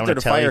here because I want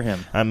to fire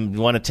him. I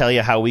want to tell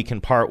you how we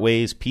can part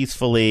ways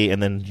peacefully.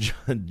 And then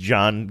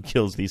John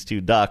kills these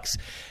 2 ducks.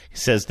 He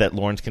says that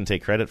Lawrence can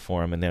take credit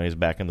for him, and now he's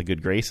back in the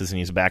good graces, and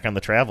he's back on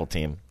the travel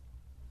team.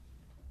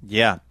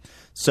 Yeah.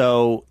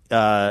 So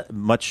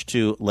much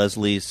to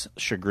Leslie's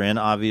chagrin,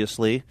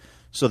 obviously.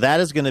 So that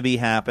is going to be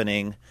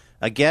happening.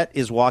 Agathe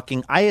is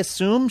walking. I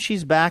assume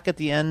she's back at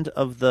the end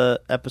of the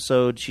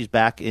episode. She's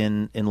back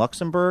in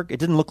Luxembourg. It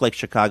didn't look like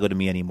Chicago to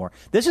me anymore.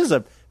 This is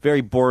a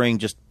very boring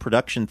just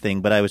production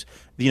thing, but I was,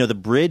 the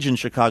bridge in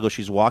Chicago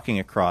she's walking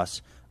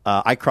across,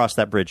 I cross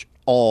that bridge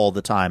all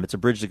the time. It's a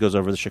bridge that goes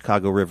over the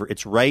Chicago River.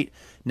 It's right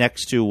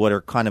next to what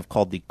are kind of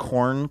called the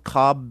corn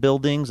cob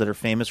buildings that are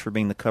famous for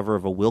being the cover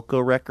of a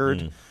Wilco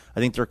record. I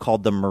think they're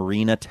called the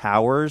Marina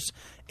Towers.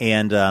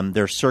 And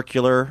they're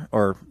circular,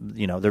 or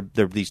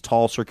they're these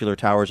tall circular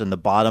towers, and the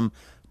bottom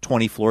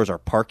 20 floors are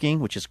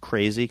parking, which is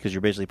crazy because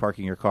you're basically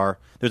parking your car.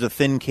 There's a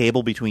thin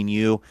cable between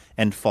you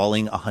and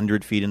falling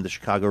 100 feet in the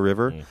Chicago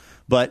River.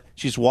 But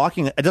she's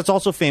walking. That's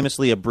also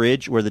famously a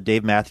bridge where the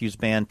Dave Matthews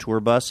Band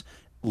tour bus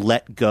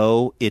let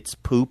go its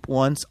poop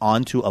once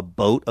onto a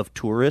boat of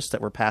tourists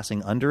that were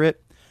passing under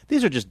it.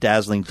 These are just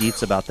dazzling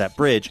deets about that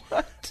bridge.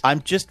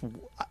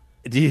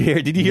 Did you hear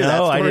that story?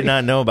 No, I did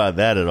not know about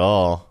that at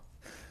all.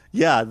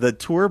 Yeah, the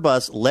tour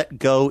bus let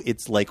go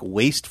its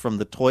waste from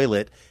the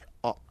toilet.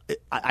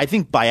 I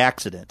think by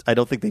accident. I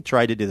don't think they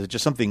tried to do this.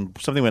 Just something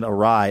went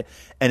awry,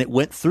 and it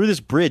went through this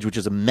bridge, which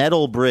is a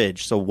metal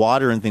bridge, so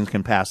water and things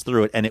can pass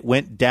through it. And it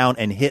went down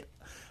and hit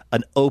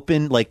an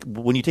open,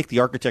 when you take the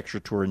architecture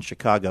tour in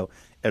Chicago,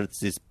 it's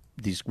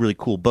these really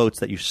cool boats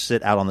that you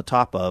sit out on the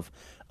top of.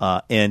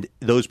 And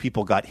those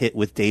people got hit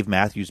with Dave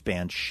Matthews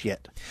Band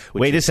shit.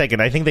 Wait a second.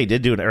 I think they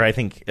did do it. Or I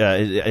think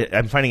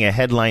I'm finding a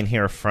headline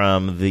here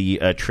from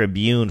the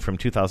Tribune from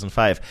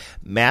 2005.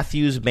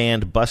 Matthews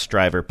Band bus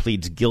driver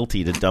pleads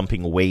guilty to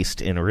dumping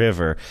waste in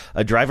river.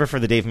 A driver for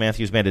the Dave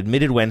Matthews Band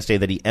admitted Wednesday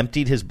that he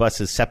emptied his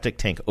bus's septic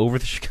tank over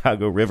the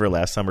Chicago River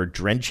last summer,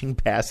 drenching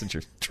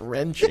passengers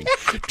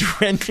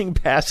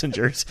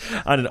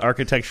on an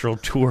architectural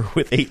tour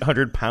with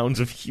 800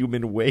 pounds of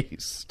human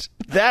waste.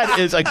 That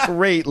is a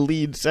great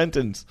lead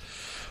sentence.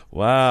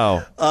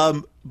 Wow.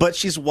 But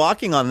she's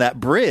walking on that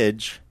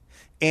bridge,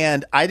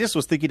 and I just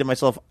was thinking to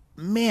myself,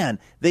 man,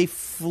 they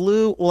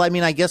flew. Well, I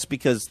mean, I guess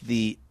because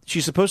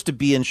she's supposed to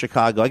be in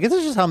Chicago. I guess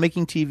this is how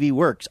making TV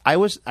works. I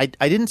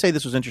didn't say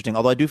this was interesting,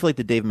 although I do feel like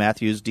the Dave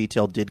Matthews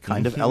detail did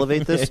kind of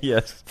elevate this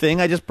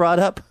thing I just brought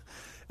up.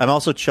 I'm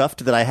also chuffed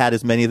that I had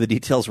as many of the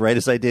details right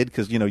as I did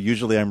because,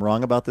 usually I'm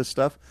wrong about this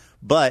stuff.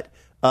 But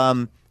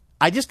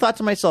I just thought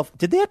to myself,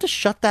 did they have to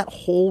shut that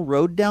whole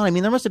road down? I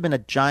mean, there must have been a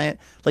giant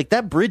 –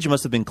 that bridge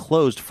must have been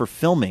closed for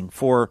filming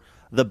for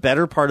the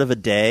better part of a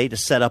day to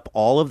set up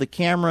all of the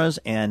cameras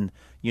and,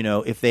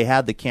 if they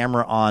had the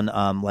camera on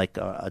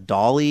a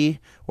dolly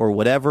or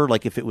whatever,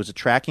 if it was a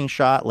tracking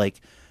shot,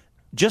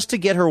 just to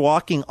get her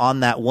walking on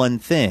that one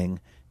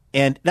thing.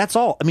 And that's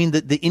all. I mean,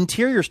 the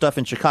interior stuff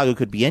in Chicago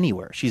could be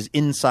anywhere. She's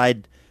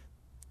inside –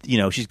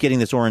 she's getting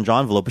this orange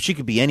envelope, but she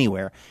could be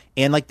anywhere.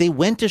 And they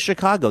went to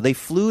Chicago. They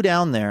flew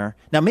down there.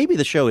 Now, maybe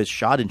the show is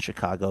shot in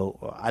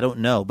Chicago. I don't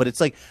know. But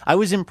it's I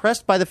was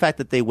impressed by the fact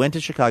that they went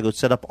to Chicago,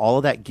 set up all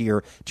of that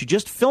gear to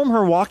just film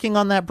her walking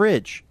on that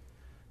bridge.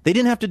 They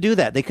didn't have to do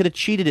that. They could have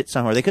cheated it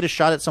somewhere. They could have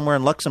shot it somewhere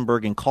in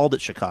Luxembourg and called it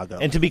Chicago.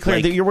 And to be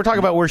clear, we're talking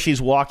about where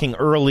she's walking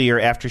earlier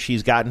after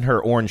she's gotten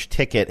her orange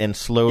ticket, and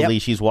slowly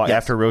she's walking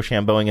after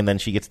Rochambeauing, and then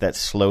she gets that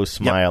slow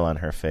smile on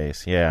her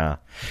face. Yeah.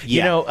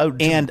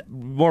 And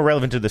more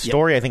relevant to the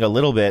story, I think a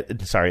little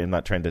bit. Sorry, I'm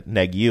not trying to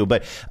neg you,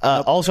 but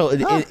also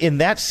in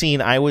that scene,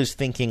 I was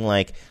thinking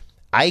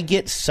I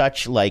get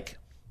such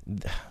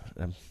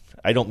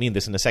I don't mean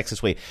this in a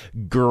sexist way,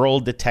 girl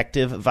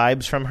detective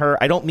vibes from her.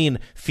 I don't mean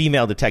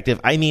female detective.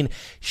 I mean,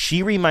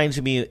 she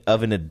reminds me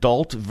of an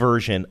adult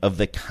version of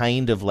the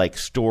kind of like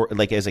story,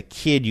 like as a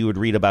kid, you would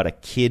read about a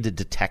kid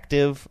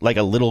detective, like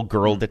a little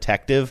girl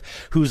detective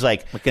who's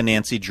like a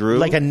Nancy Drew?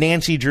 Like a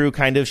Nancy Drew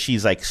kind of.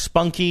 She's like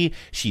spunky.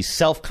 She's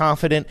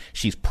self-confident.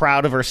 She's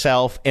proud of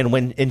herself.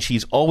 And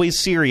she's always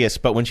serious,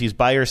 but when she's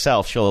by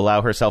herself, she'll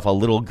allow herself a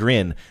little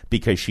grin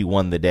because she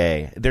won the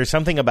day. There's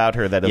something about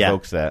her that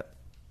evokes that.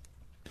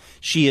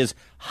 She is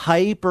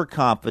hyper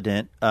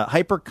competent,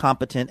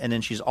 and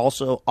then she's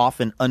also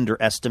often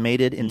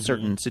underestimated in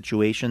certain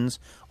situations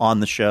on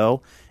the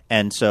show,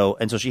 and so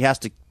she has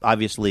to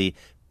obviously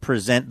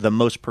present the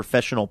most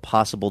professional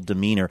possible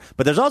demeanor.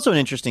 But there's also an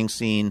interesting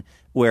scene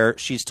where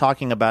she's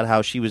talking about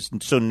how she was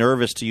so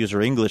nervous to use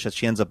her English that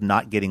she ends up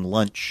not getting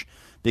lunch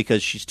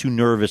because she's too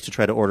nervous to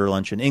try to order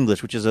lunch in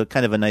English, which is a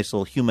kind of a nice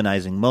little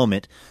humanizing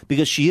moment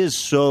because she is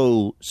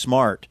so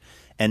smart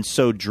and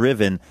so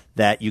driven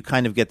that you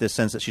kind of get this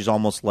sense that she's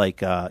almost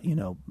like,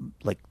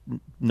 like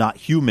not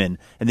human.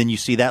 And then you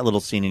see that little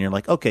scene and you're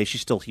like, okay,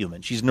 she's still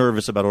human. She's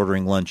nervous about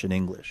ordering lunch in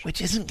English.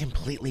 Which isn't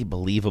completely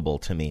believable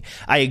to me.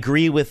 I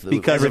agree with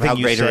because of how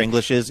great her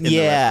English is in the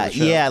rest of the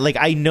show. Yeah. Like,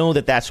 I know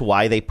that's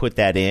why they put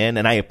that in,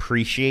 and I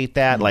appreciate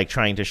that, like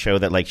trying to show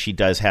that like she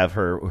does have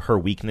her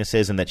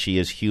weaknesses and that she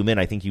is human.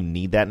 I think you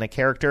need that in a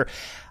character.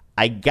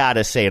 I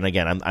gotta say, and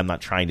again, I'm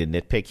not trying to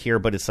nitpick here,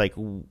 but it's like,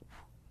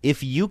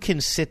 if you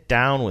can sit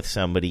down with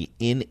somebody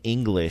in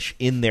English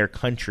in their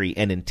country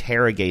and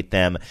interrogate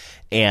them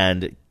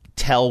and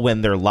tell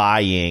when they're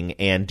lying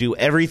and do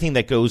everything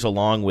that goes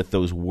along with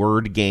those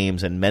word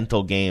games and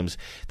mental games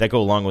that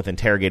go along with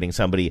interrogating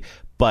somebody,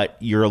 but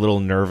you're a little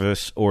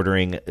nervous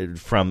ordering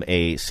from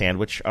a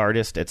sandwich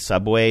artist at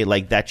Subway,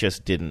 like that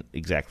just didn't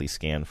exactly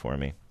scan for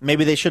me.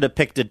 Maybe they should have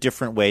picked a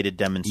different way to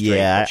demonstrate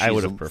that I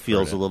would have preferred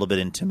feels a little bit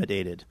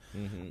intimidated.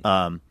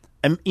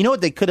 And you know what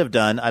they could have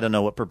done? I don't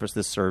know what purpose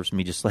this serves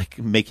me, just like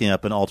making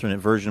up an alternate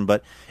version,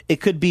 but it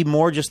could be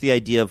more just the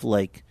idea of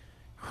like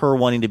her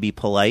wanting to be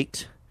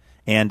polite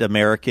and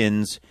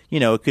Americans,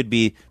 it could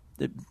be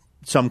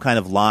some kind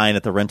of line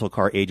at the rental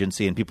car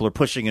agency and people are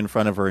pushing in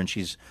front of her and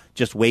she's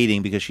just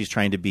waiting because she's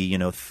trying to be,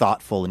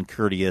 thoughtful and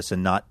courteous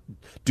and not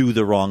do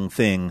the wrong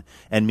thing.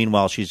 And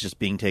meanwhile, she's just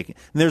being taken.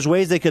 And there's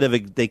ways they could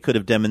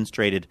have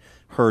demonstrated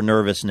her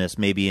nervousness,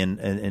 maybe,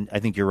 and I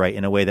think you're right,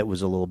 in a way that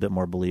was a little bit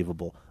more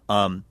believable.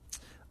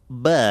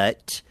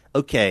 But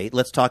okay,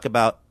 let's talk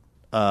about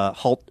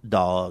halt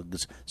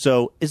dogs.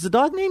 So, is the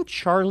dog named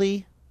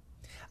Charlie?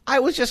 I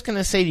was just going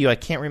to say to you, I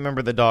can't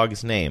remember the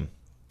dog's name.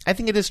 I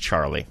think it is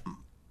Charlie.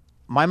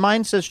 My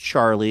mind says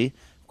Charlie.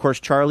 Of course,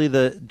 Charlie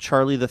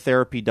the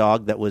therapy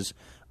dog that was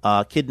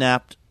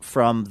kidnapped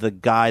from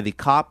the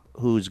cop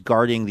who's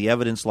guarding the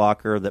evidence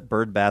locker that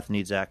Birdbath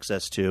needs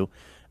access to.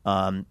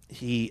 That's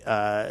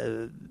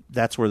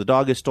where the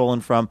dog is stolen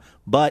from.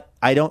 But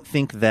I don't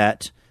think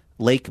that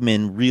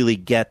Lakeman really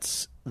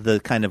gets the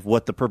kind of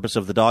what the purpose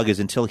of the dog is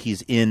until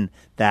he's in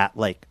that,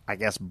 like, I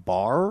guess,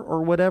 bar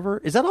or whatever.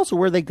 Is that also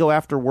where they go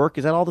after work?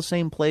 Is that all the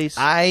same place?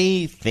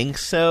 I think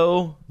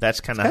so.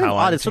 That's kind of how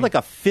odd. It's sort of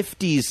like a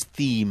 50s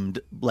themed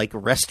like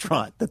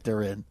restaurant that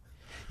they're in.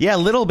 Yeah, a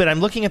little bit.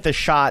 I'm looking at the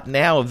shot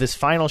now of this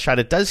final shot.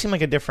 It does seem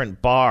like a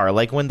different bar.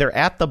 Like when they're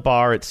at the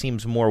bar, it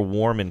seems more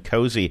warm and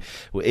cozy.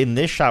 In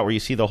this shot where you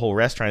see the whole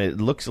restaurant,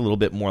 it looks a little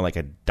bit more like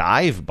a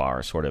dive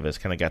bar, sort of. It's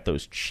kind of got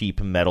those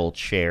cheap metal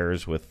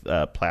chairs with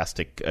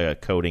plastic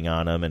coating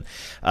on them. And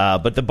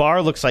but the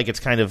bar looks like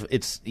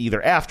it's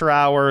either after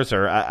hours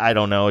or I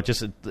don't know. It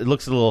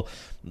looks a little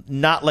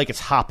not like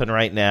it's hopping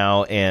right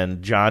now.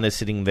 And John is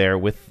sitting there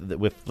with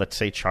let's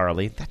say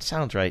Charlie. That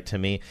sounds right to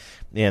me.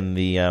 And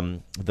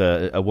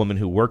a woman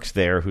who works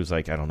there who's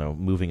like, I don't know,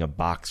 moving a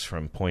box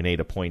from point A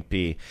to point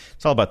B.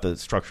 It's all about the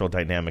structural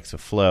dynamics of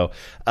flow.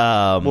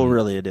 Well,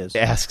 really it is.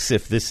 Asks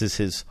if this is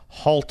his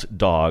halt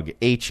dog,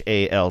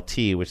 HALT,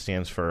 which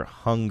stands for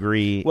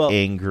hungry,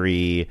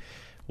 angry.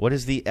 What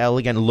is the L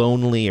again?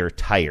 Lonely or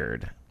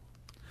tired.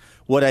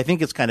 What I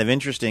think is kind of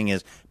interesting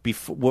is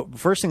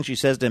first thing she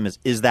says to him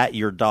is that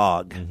your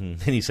dog?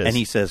 Mm-hmm. And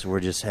he says,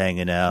 we're just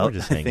hanging out. We're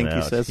just hanging out.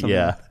 He says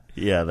something.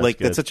 Yeah, that's like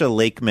good. That's such a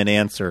Lakeman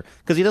answer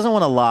because he doesn't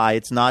want to lie.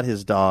 It's not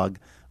his dog,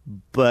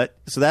 but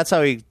so that's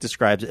how he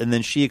describes it. And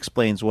then she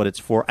explains what it's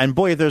for. And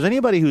boy, if there's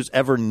anybody who's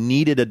ever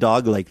needed a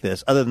dog like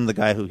this, other than the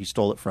guy who he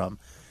stole it from,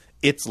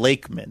 it's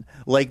Lakeman.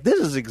 Like this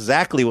is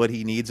exactly what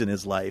he needs in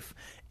his life.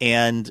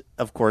 And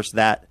of course,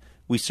 that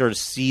we sort of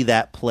see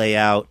that play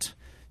out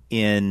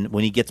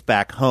when he gets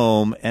back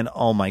home, and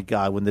oh my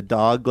god, when the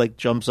dog like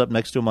jumps up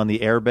next to him on the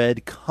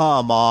airbed,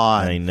 come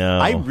on! I know.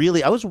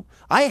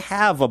 I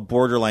have a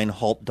borderline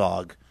halt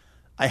dog.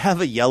 I have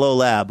a yellow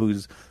lab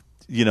who's,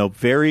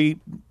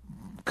 very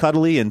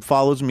cuddly and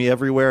follows me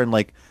everywhere, and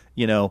like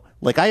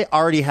I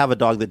already have a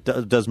dog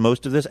that does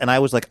most of this, and I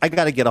was like, I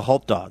got to get a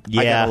halt dog.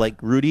 Yeah. I got to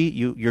like Rudy,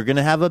 you're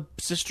gonna have a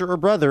sister or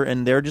brother,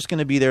 and they're just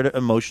gonna be there to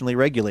emotionally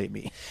regulate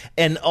me.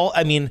 And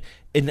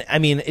And I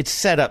mean, it's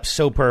set up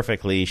so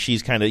perfectly.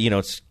 She's kind of,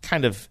 it's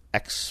kind of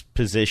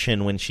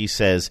exposition when she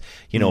says,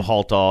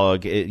 halt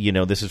dog,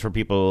 this is for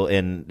people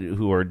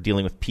who are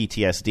dealing with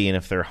PTSD. And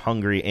if they're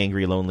hungry,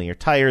 angry, lonely, or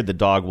tired, the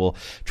dog will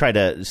try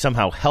to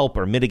somehow help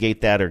or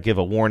mitigate that or give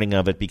a warning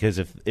of it. Because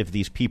if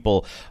these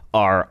people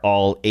are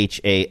all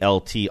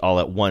HALT all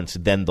at once,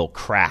 then they'll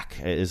crack,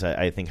 is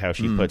I think how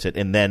she puts it.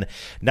 And then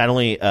not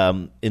only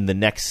in the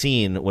next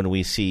scene when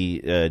we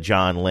see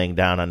John laying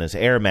down on his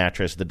air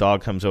mattress, the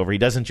dog comes over. He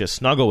doesn't just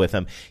snuggle with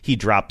him. He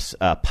drops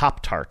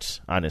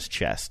Pop-Tarts on his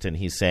chest, and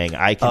he's saying,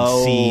 I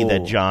can see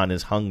that John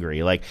is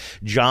hungry. Like,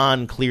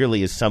 John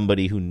clearly is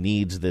somebody who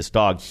needs this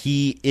dog.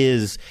 He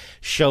is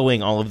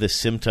showing all of the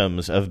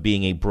symptoms of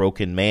being a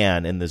broken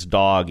man, and this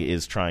dog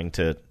is trying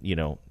to,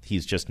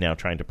 he's just now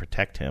trying to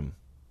protect him.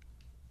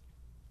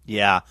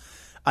 Yeah.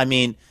 I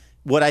mean,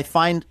 what I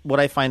find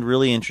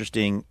really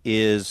interesting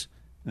is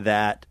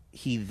that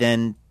he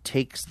then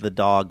takes the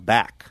dog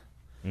back.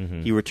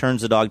 Mm-hmm. He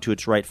returns the dog to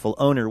its rightful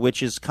owner,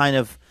 which is kind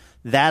of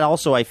that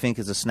also, I think,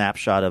 is a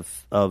snapshot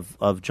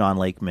of John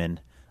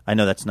Lakeman. I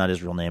know that's not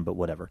his real name, but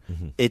whatever.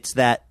 Mm-hmm. It's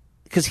that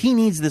because he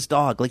needs this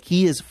dog. Like,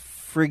 he is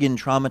friggin'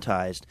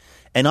 traumatized.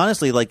 And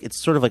honestly, like,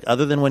 it's sort of like,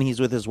 other than when he's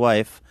with his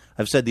wife,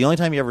 I've said the only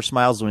time he ever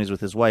smiles is when he's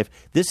with his wife.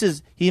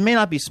 He may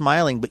not be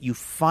smiling, but you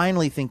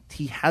finally think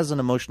he has an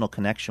emotional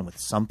connection with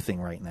something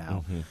right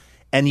now. Mm-hmm.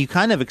 And you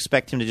kind of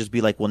expect him to just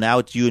be like, well, now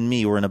it's you and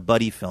me. We're in a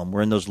buddy film.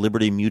 We're in those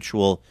Liberty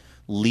Mutual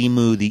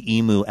Limu the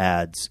Emu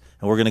ads,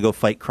 and we're going to go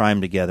fight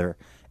crime together.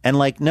 And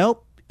like,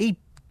 nope, he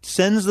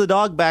sends the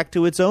dog back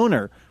to its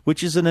owner,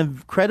 which is an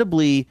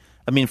incredibly,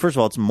 I mean, first of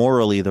all, it's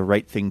morally the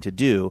right thing to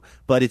do,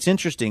 but it's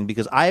interesting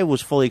because I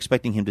was fully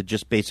expecting him to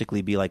just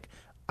basically be like,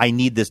 I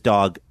need this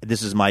dog.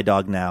 This is my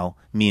dog now,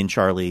 me and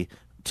Charlie,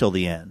 till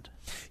the end.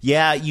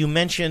 Yeah, you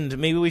mentioned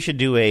maybe we should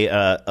do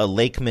a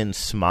Lakeman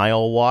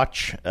smile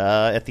watch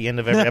at the end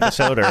of every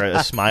episode, or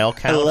a smile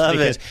count. I love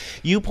because it.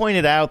 You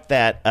pointed out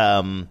that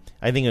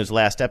I think it was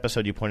last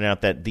episode you pointed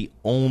out that the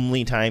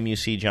only time you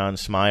see John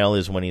smile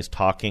is when he's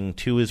talking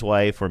to his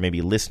wife or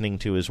maybe listening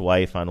to his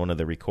wife on one of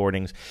the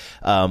recordings.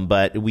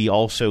 But we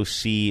also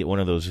see one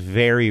of those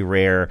very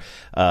rare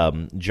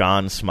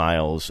John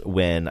smiles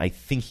when I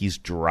think he's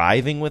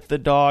driving with the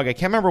dog. I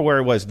can't remember where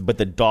it was, but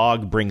the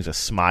dog brings a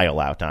smile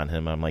out on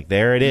him. I'm like,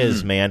 there it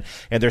is, man.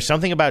 And there's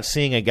something about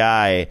seeing a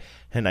guy,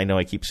 and I know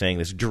I keep saying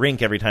this,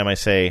 drink every time I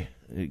say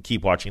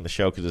keep watching the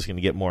show because it's going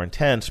to get more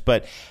intense.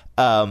 But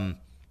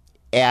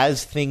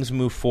as things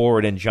move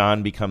forward and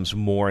John becomes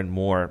more and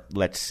more,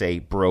 let's say,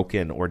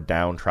 broken or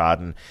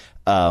downtrodden,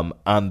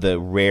 on the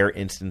rare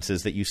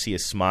instances that you see a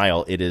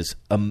smile, it is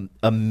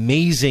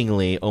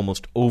amazingly,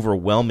 almost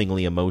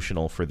overwhelmingly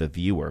emotional for the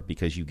viewer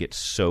because you get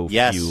so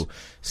few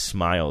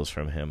smiles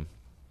from him.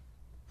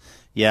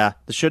 Yeah,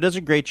 the show does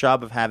a great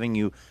job of having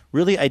you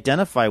really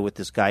identify with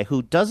this guy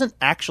who doesn't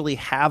actually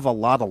have a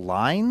lot of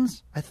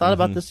lines. I thought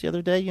about this the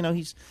other day.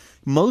 He's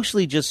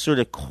mostly just sort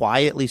of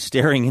quietly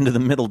staring into the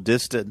middle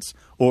distance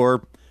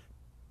or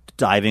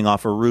diving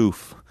off a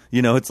roof.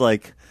 It's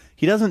like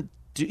he doesn't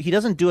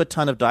do a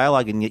ton of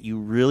dialogue, and yet you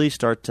really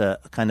start to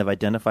kind of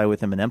identify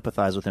with him and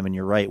empathize with him. And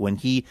you're right, when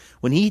he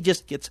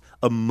just gets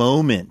a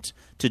moment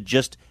to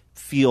just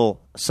feel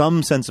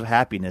some sense of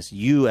happiness,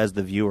 you as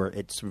the viewer,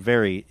 it's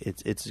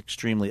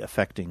extremely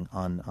affecting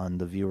on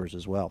the viewers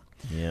as well.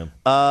 Yeah.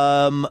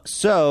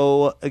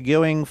 So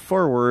going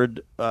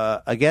forward,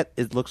 again,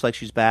 it looks like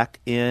she's back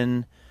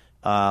in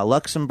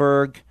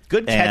Luxembourg.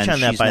 Good catch on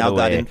that, by the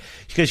way,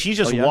 because she's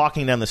just Oh, yeah?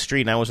 walking down the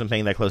street, and I wasn't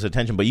paying that close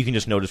attention, but you can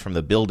just notice from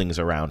the buildings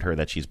around her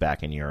that she's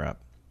back in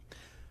Europe.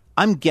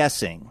 I'm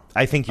guessing.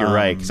 I think you're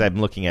right, because I'm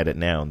looking at it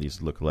now, and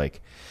these look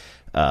like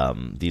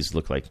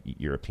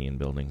European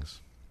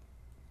buildings.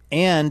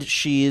 And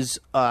she's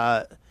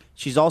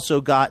also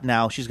got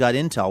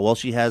intel. Well,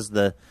 she has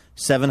the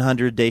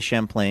 700 de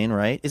Champlain,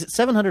 right? Is it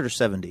 700 or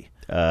 70?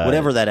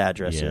 Whatever that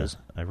address is.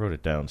 I wrote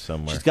it down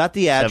somewhere. She's got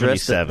the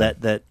address 77.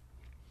 that.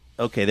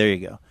 Okay, there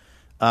you go.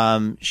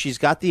 She's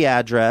got the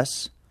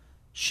address.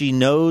 She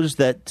knows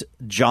that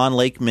John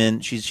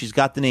Lakeman. She's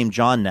got the name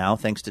John now,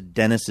 thanks to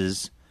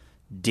Dennis's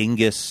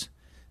dingus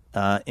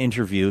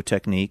interview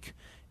technique.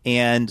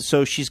 And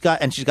so she's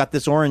got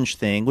this orange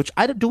thing, which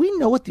do we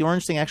know what the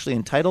orange thing actually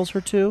entitles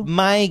her to?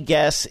 My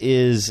guess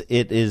is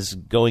it is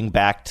going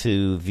back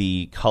to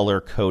the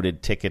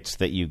color-coded tickets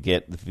that you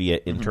get via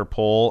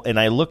Interpol. And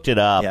I looked it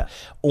up. Yeah.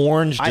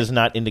 Orange does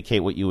not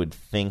indicate what you would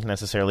think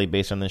necessarily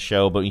based on the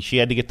show, but she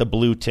had to get the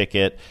blue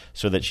ticket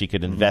so that she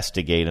could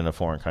investigate in a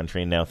foreign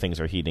country. And now things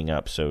are heating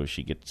up, so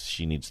she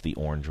needs the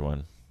orange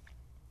one.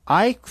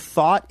 I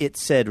thought it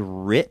said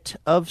writ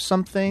of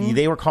something.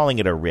 They were calling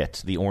it a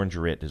writ. The orange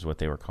writ is what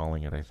they were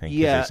calling it, I think.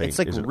 Yeah, it's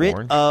like writ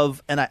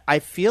of, and I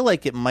feel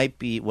like it might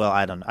be. Well,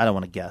 I don't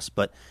want to guess,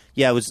 but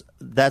yeah, I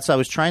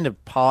was trying to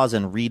pause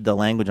and read the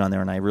language on there,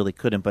 and I really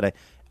couldn't. But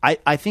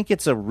I think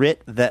it's a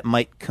writ that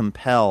might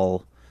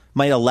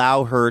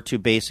allow her to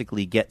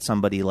basically get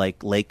somebody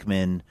like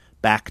Lakeman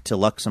back to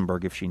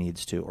Luxembourg if she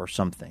needs to, or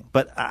something.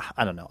 But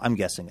I don't know. I'm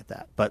guessing at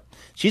that. But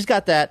she's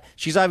got that.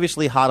 She's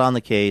obviously hot on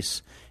the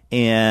case.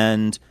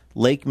 And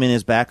Lakeman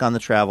is back on the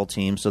travel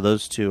team, so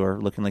those two are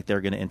looking like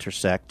they're going to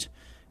intersect.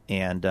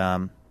 And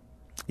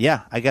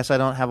I guess I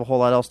don't have a whole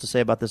lot else to say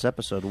about this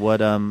episode.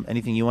 What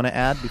anything you want to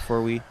add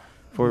before we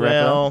wrap it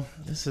up? Well,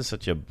 this is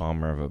such a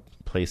bummer of a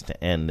place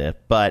to end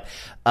it, but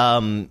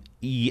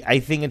I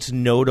think it's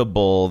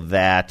notable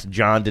that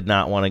John did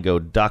not want to go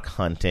duck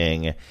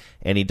hunting,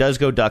 and he does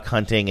go duck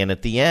hunting, and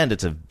at the end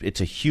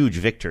it's a huge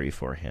victory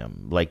for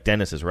him. Like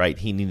Dennis is right,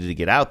 he needed to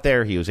get out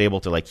there. He was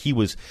able to, he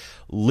was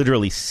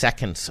literally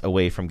seconds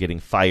away from getting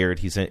fired.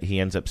 He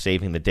ends up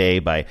saving the day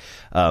by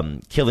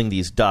killing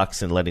these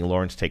ducks and letting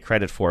Lawrence take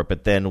credit for it.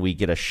 But then we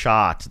get a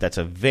shot that's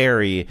a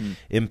very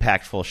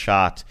impactful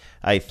shot.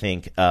 I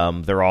think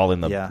they're all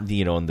in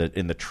the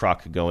in the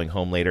truck going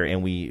home later,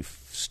 and we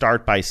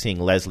start by seeing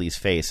Leslie's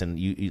face,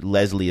 and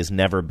Leslie has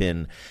never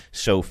been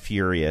so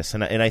furious,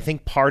 and I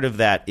think part of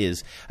that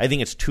is, I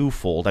think it's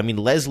twofold. I mean,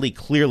 Leslie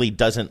clearly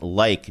doesn't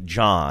like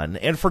John,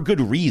 and for good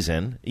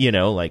reason,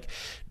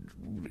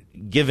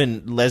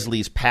 given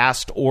Leslie's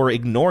past or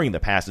ignoring the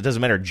past, it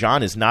doesn't matter.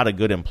 John is not a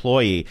good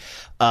employee,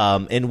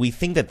 and we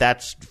think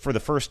that's for the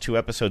first two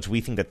episodes.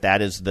 We think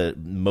that is the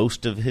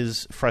most of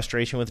his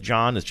frustration with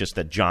John, is just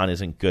that John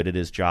isn't good at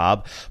his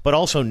job, but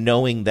also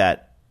knowing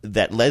that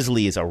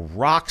Leslie is a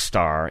rock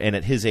star, and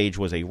at his age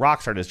was a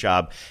rock star at his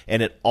job,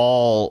 and it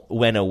all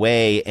went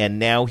away, and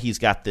now he's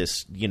got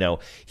this,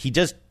 he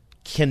just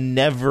can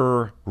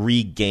never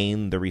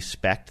regain the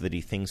respect that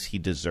he thinks he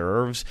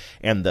deserves,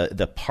 and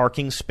the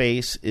parking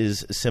space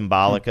is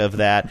symbolic of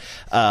that.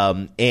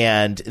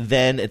 And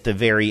then at the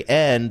very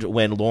end,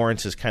 when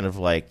Lawrence is kind of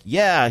like,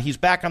 yeah, he's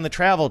back on the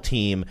travel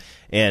team,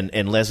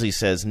 and Leslie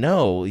says,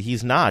 no,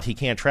 he's not. He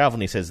can't travel.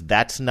 And he says,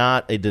 that's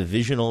not a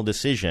divisional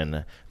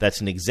decision. That's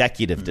an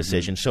executive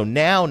decision. So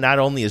now not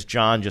only is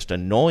John just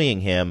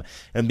annoying him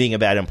and being a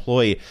bad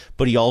employee,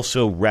 but he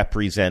also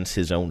represents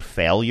his own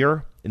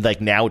failure.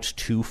 Like, now it's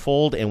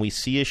twofold, and we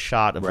see a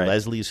shot of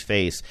Leslie's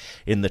face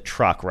in the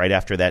truck right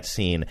after that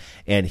scene,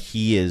 and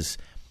he is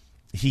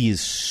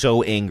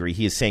so angry.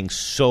 He is saying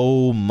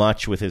so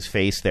much with his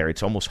face there.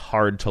 It's almost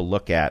hard to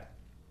look at.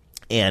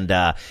 And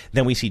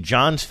then we see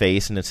John's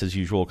face, and it's his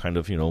usual kind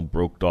of,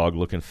 broke dog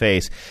looking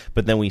face.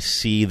 But then we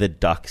see the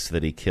ducks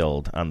that he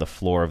killed on the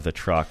floor of the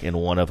truck,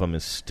 and one of them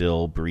is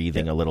still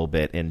breathing a little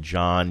bit. And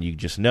John, you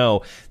just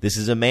know this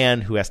is a man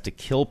who has to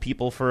kill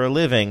people for a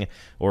living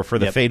or for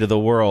the fate of the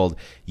world,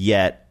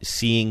 yet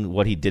seeing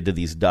what he did to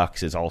these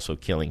ducks is also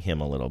killing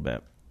him a little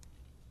bit.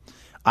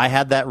 I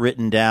had that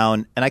written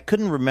down, and I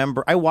couldn't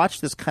remember. I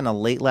watched this kind of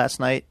late last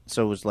night,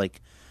 so it was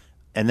like...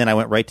 And then I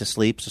went right to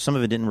sleep, so some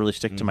of it didn't really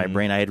stick to my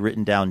brain. I had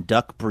written down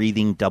duck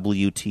breathing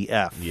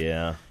WTF.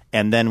 Yeah.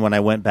 And then when I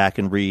went back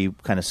and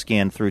kind of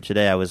scanned through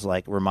today, I was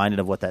reminded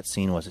of what that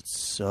scene was. It's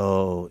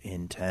so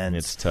intense.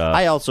 It's tough.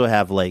 I also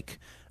have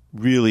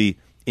really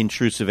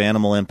intrusive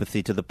animal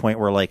empathy to the point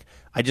where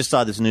I just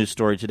saw this news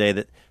story today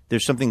that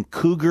there's something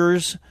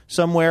cougars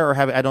somewhere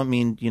I don't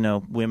mean,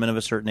 women of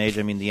a certain age.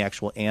 I mean the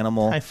actual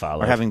animal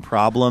are having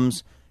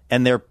problems.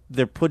 And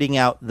they're putting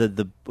out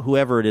the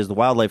whoever it is, the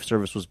Wildlife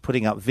Service was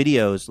putting out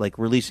videos,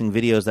 releasing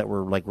videos that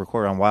were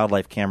recorded on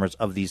wildlife cameras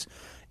of these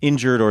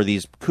injured or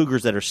these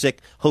cougars that are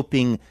sick,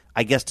 hoping,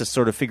 I guess, to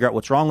sort of figure out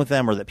what's wrong with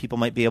them, or that people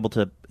might be able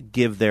to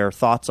give their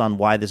thoughts on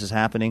why this is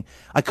happening.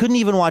 I couldn't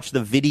even watch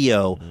the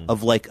video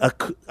of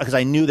because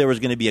I knew there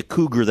was going to be a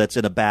cougar that's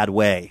in a bad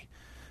way.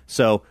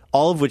 So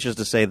all of which is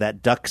to say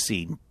that duck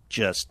scene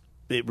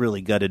it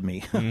really gutted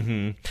me.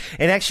 And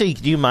actually,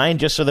 do you mind,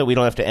 just so that we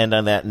don't have to end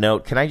on that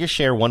note, can I just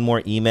share one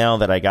more email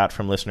that I got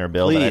from listener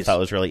Bill that I thought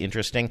was really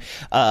interesting?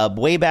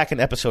 Way back in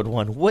episode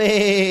 1,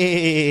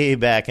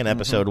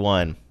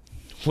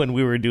 when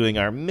we were doing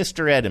our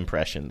Mr. Ed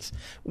impressions.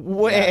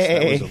 Yes,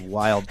 that was a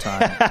wild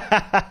time.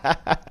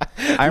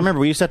 I remember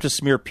we used to have to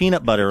smear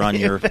peanut butter on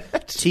your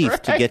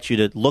teeth to get you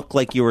to look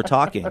like you were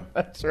talking.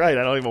 That's right.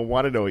 I don't even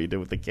want to know what you did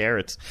with the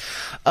carrots.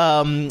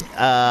 I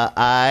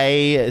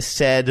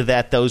said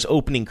that those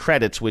opening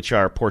credits, which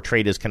are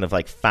portrayed as kind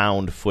of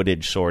found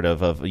footage sort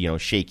of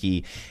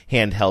shaky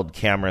handheld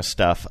camera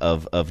stuff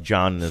of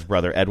John and his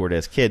brother Edward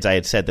as kids, I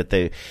had said that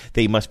they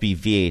must be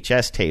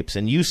VHS tapes.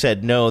 And you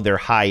said, no, they're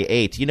high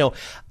 8.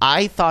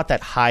 I thought that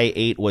high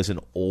 8 was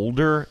an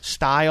older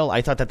style.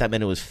 I thought that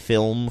meant it was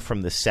film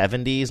from the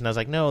 70s. And I was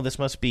like, no, this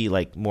must be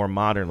more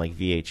modern, like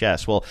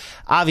VHS. Well,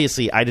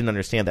 obviously, I didn't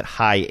understand that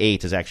high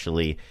 8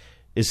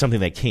 is something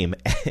that came.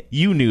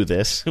 You knew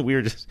this.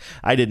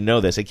 I didn't know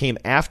this. It came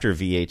after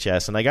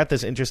VHS, and I got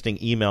this interesting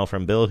email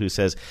from Bill who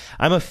says,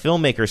 I'm a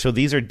filmmaker, so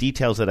these are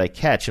details that I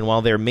catch, and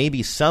while there may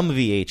be some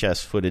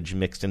VHS footage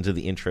mixed into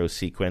the intro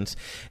sequence,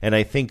 and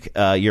I think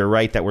you're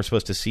right that we're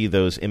supposed to see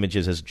those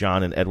images as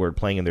John and Edward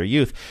playing in their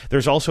youth,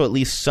 there's also at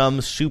least some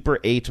Super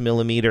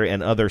 8mm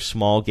and other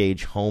small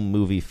gauge home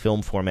movie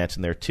film formats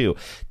in there too.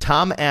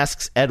 Tom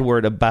asks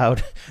Edward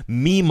about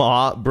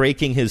Meemaw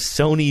breaking his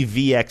Sony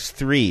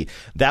VX3.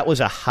 That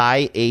was a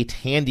high 8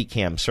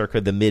 Handycam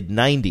circa the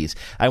mid-90s.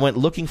 I went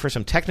looking for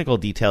some technical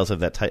details of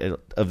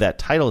that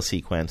title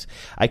sequence.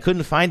 I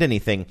couldn't find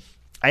anything.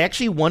 I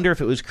actually wonder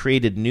if it was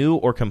created new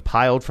or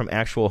compiled from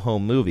actual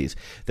home movies.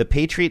 The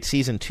Patriot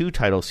Season 2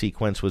 title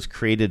sequence was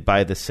created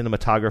by the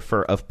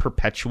cinematographer of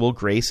Perpetual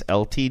Grace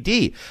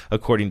Ltd.,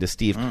 according to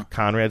Steve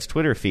Conrad's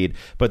Twitter feed,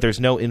 but there's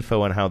no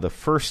info on how the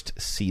first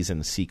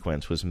season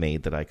sequence was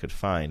made that I could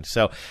find.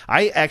 So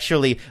I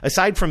actually,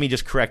 aside from me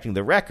just correcting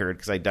the record,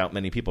 because I doubt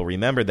many people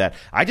remember that,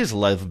 I just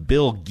love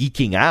Bill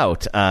geeking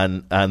out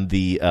on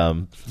the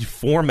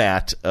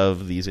format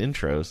of these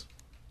intros.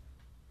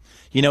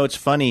 You know, it's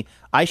funny.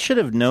 I should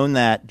have known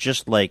that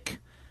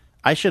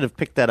I should have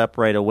picked that up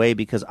right away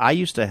because I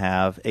used to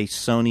have a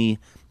Sony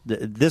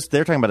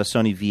they're talking about a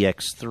Sony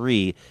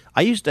VX3.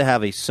 I used to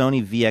have a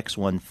Sony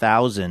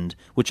VX1000,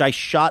 which I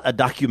shot a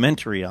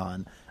documentary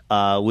on,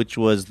 which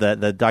was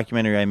the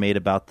documentary I made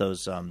about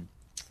those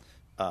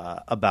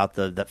about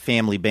the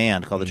family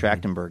band called the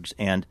Trachtenbergs,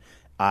 and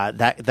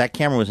that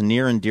camera was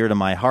near and dear to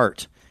my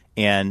heart.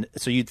 And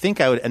so you'd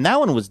think I would, and that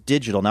one was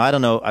digital. Now I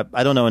don't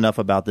know enough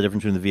about the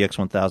difference between the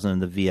VX1000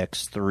 and the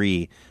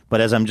VX3, but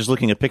as I'm just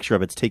looking at a picture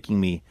of it, it's taking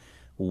me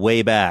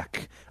way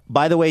back.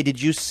 By the way, did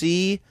you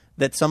see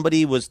that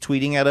somebody was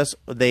tweeting at us?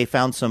 They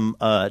found some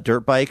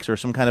dirt bikes or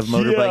some kind of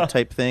motorbike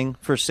type thing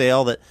for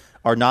sale that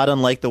are not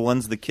unlike the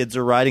ones the kids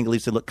are riding. At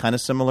least they look kind of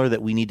similar,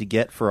 that we need to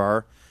get for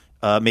our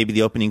maybe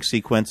the opening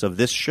sequence of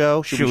this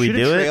show. Should we shoot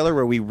a trailer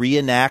where we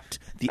reenact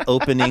the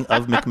opening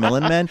of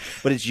Macmillan Men?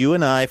 But it's you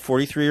and I,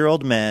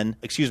 43-year-old men.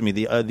 Excuse me,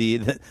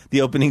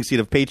 the opening scene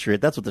of Patriot.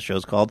 That's what the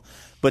show's called.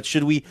 But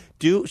should we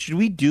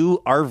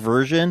do our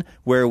version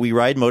where we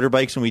ride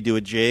motorbikes and we do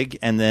a jig,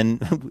 and then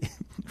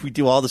we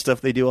do all the stuff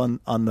they do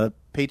on the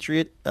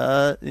Patriot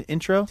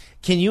intro?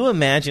 Can you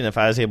imagine if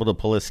I was able to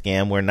pull a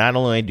scam where not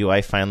only do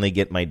I finally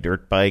get my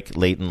dirt bike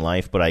late in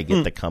life, but I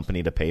get the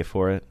company to pay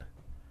for it?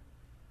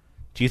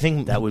 Do you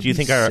think that would? Do you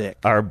think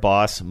our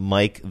boss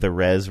Mike the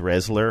Rez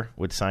Resler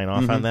would sign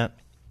off on that?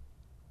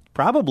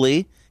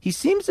 Probably. He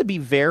seems to be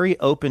very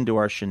open to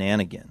our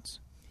shenanigans.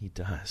 He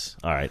does.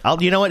 All right.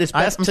 You know what? It's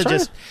best to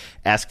just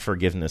ask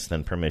forgiveness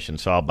than permission.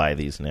 So I'll buy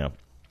these now.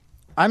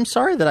 I'm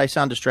sorry that I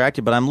sound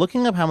distracted, but I'm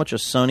looking up how much a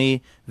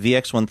Sony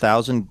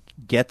VX1000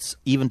 gets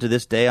even to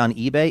this day on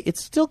eBay.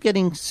 It's still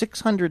getting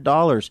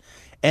 $600.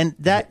 And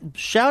that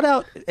shout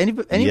out,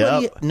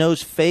 anybody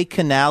knows Faye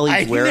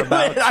Canale's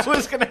whereabouts? I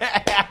was going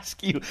to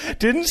ask you,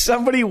 didn't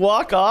somebody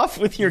walk off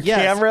with your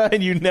camera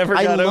and you never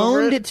got over it? I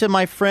loaned it to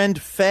my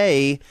friend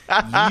Faye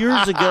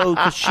years ago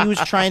because she was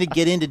trying to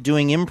get into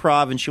doing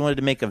improv and she wanted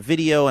to make a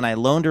video, and I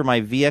loaned her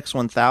my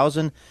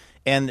VX1000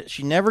 and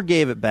she never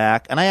gave it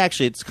back. And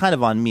it's kind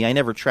of on me. I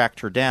never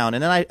tracked her down.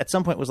 And then I, at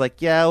some point, was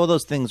like, yeah, well,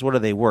 those things, what are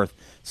they worth?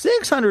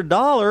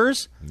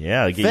 $600?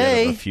 Yeah, they get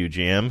a few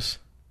jams.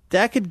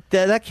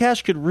 That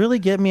cash could really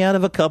get me out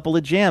of a couple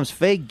of jams.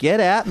 Faye, get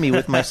at me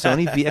with my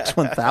Sony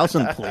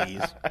VX1000,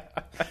 please.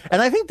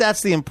 And I think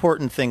that's the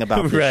important thing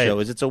about this show,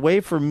 is it's a way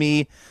for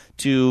me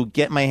to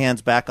get my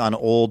hands back on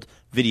old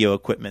video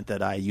equipment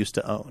that I used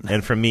to own.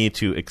 And for me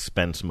to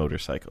expense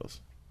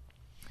motorcycles.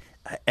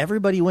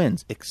 Everybody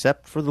wins,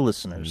 except for the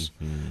listeners.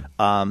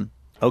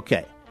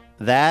 Okay.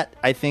 That,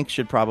 I think,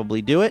 should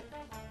probably do it.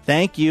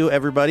 Thank you,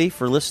 everybody,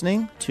 for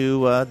listening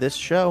to this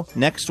show.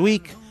 Next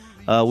week,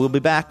 we'll be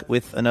back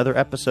with another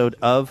episode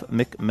of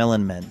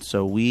Macmillan Men.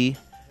 So we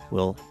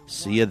will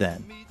see you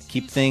then.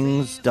 Keep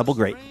things double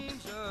great.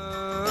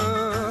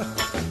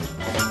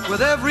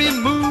 With every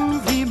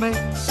move he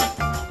makes,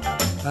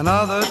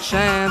 another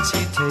chance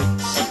he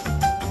takes,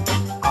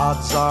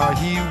 odds are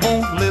he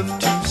won't live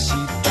to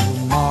see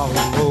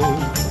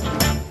tomorrow.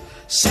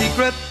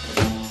 Secret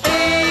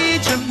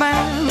agent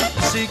man,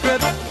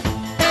 secret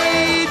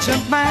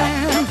agent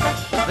man,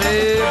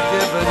 they've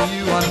given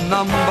you a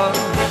number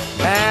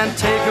and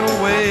taken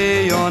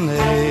away your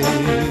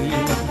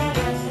name.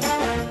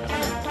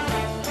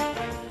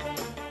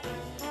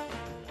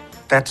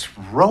 That's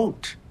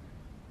rote.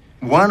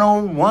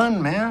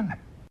 101, man.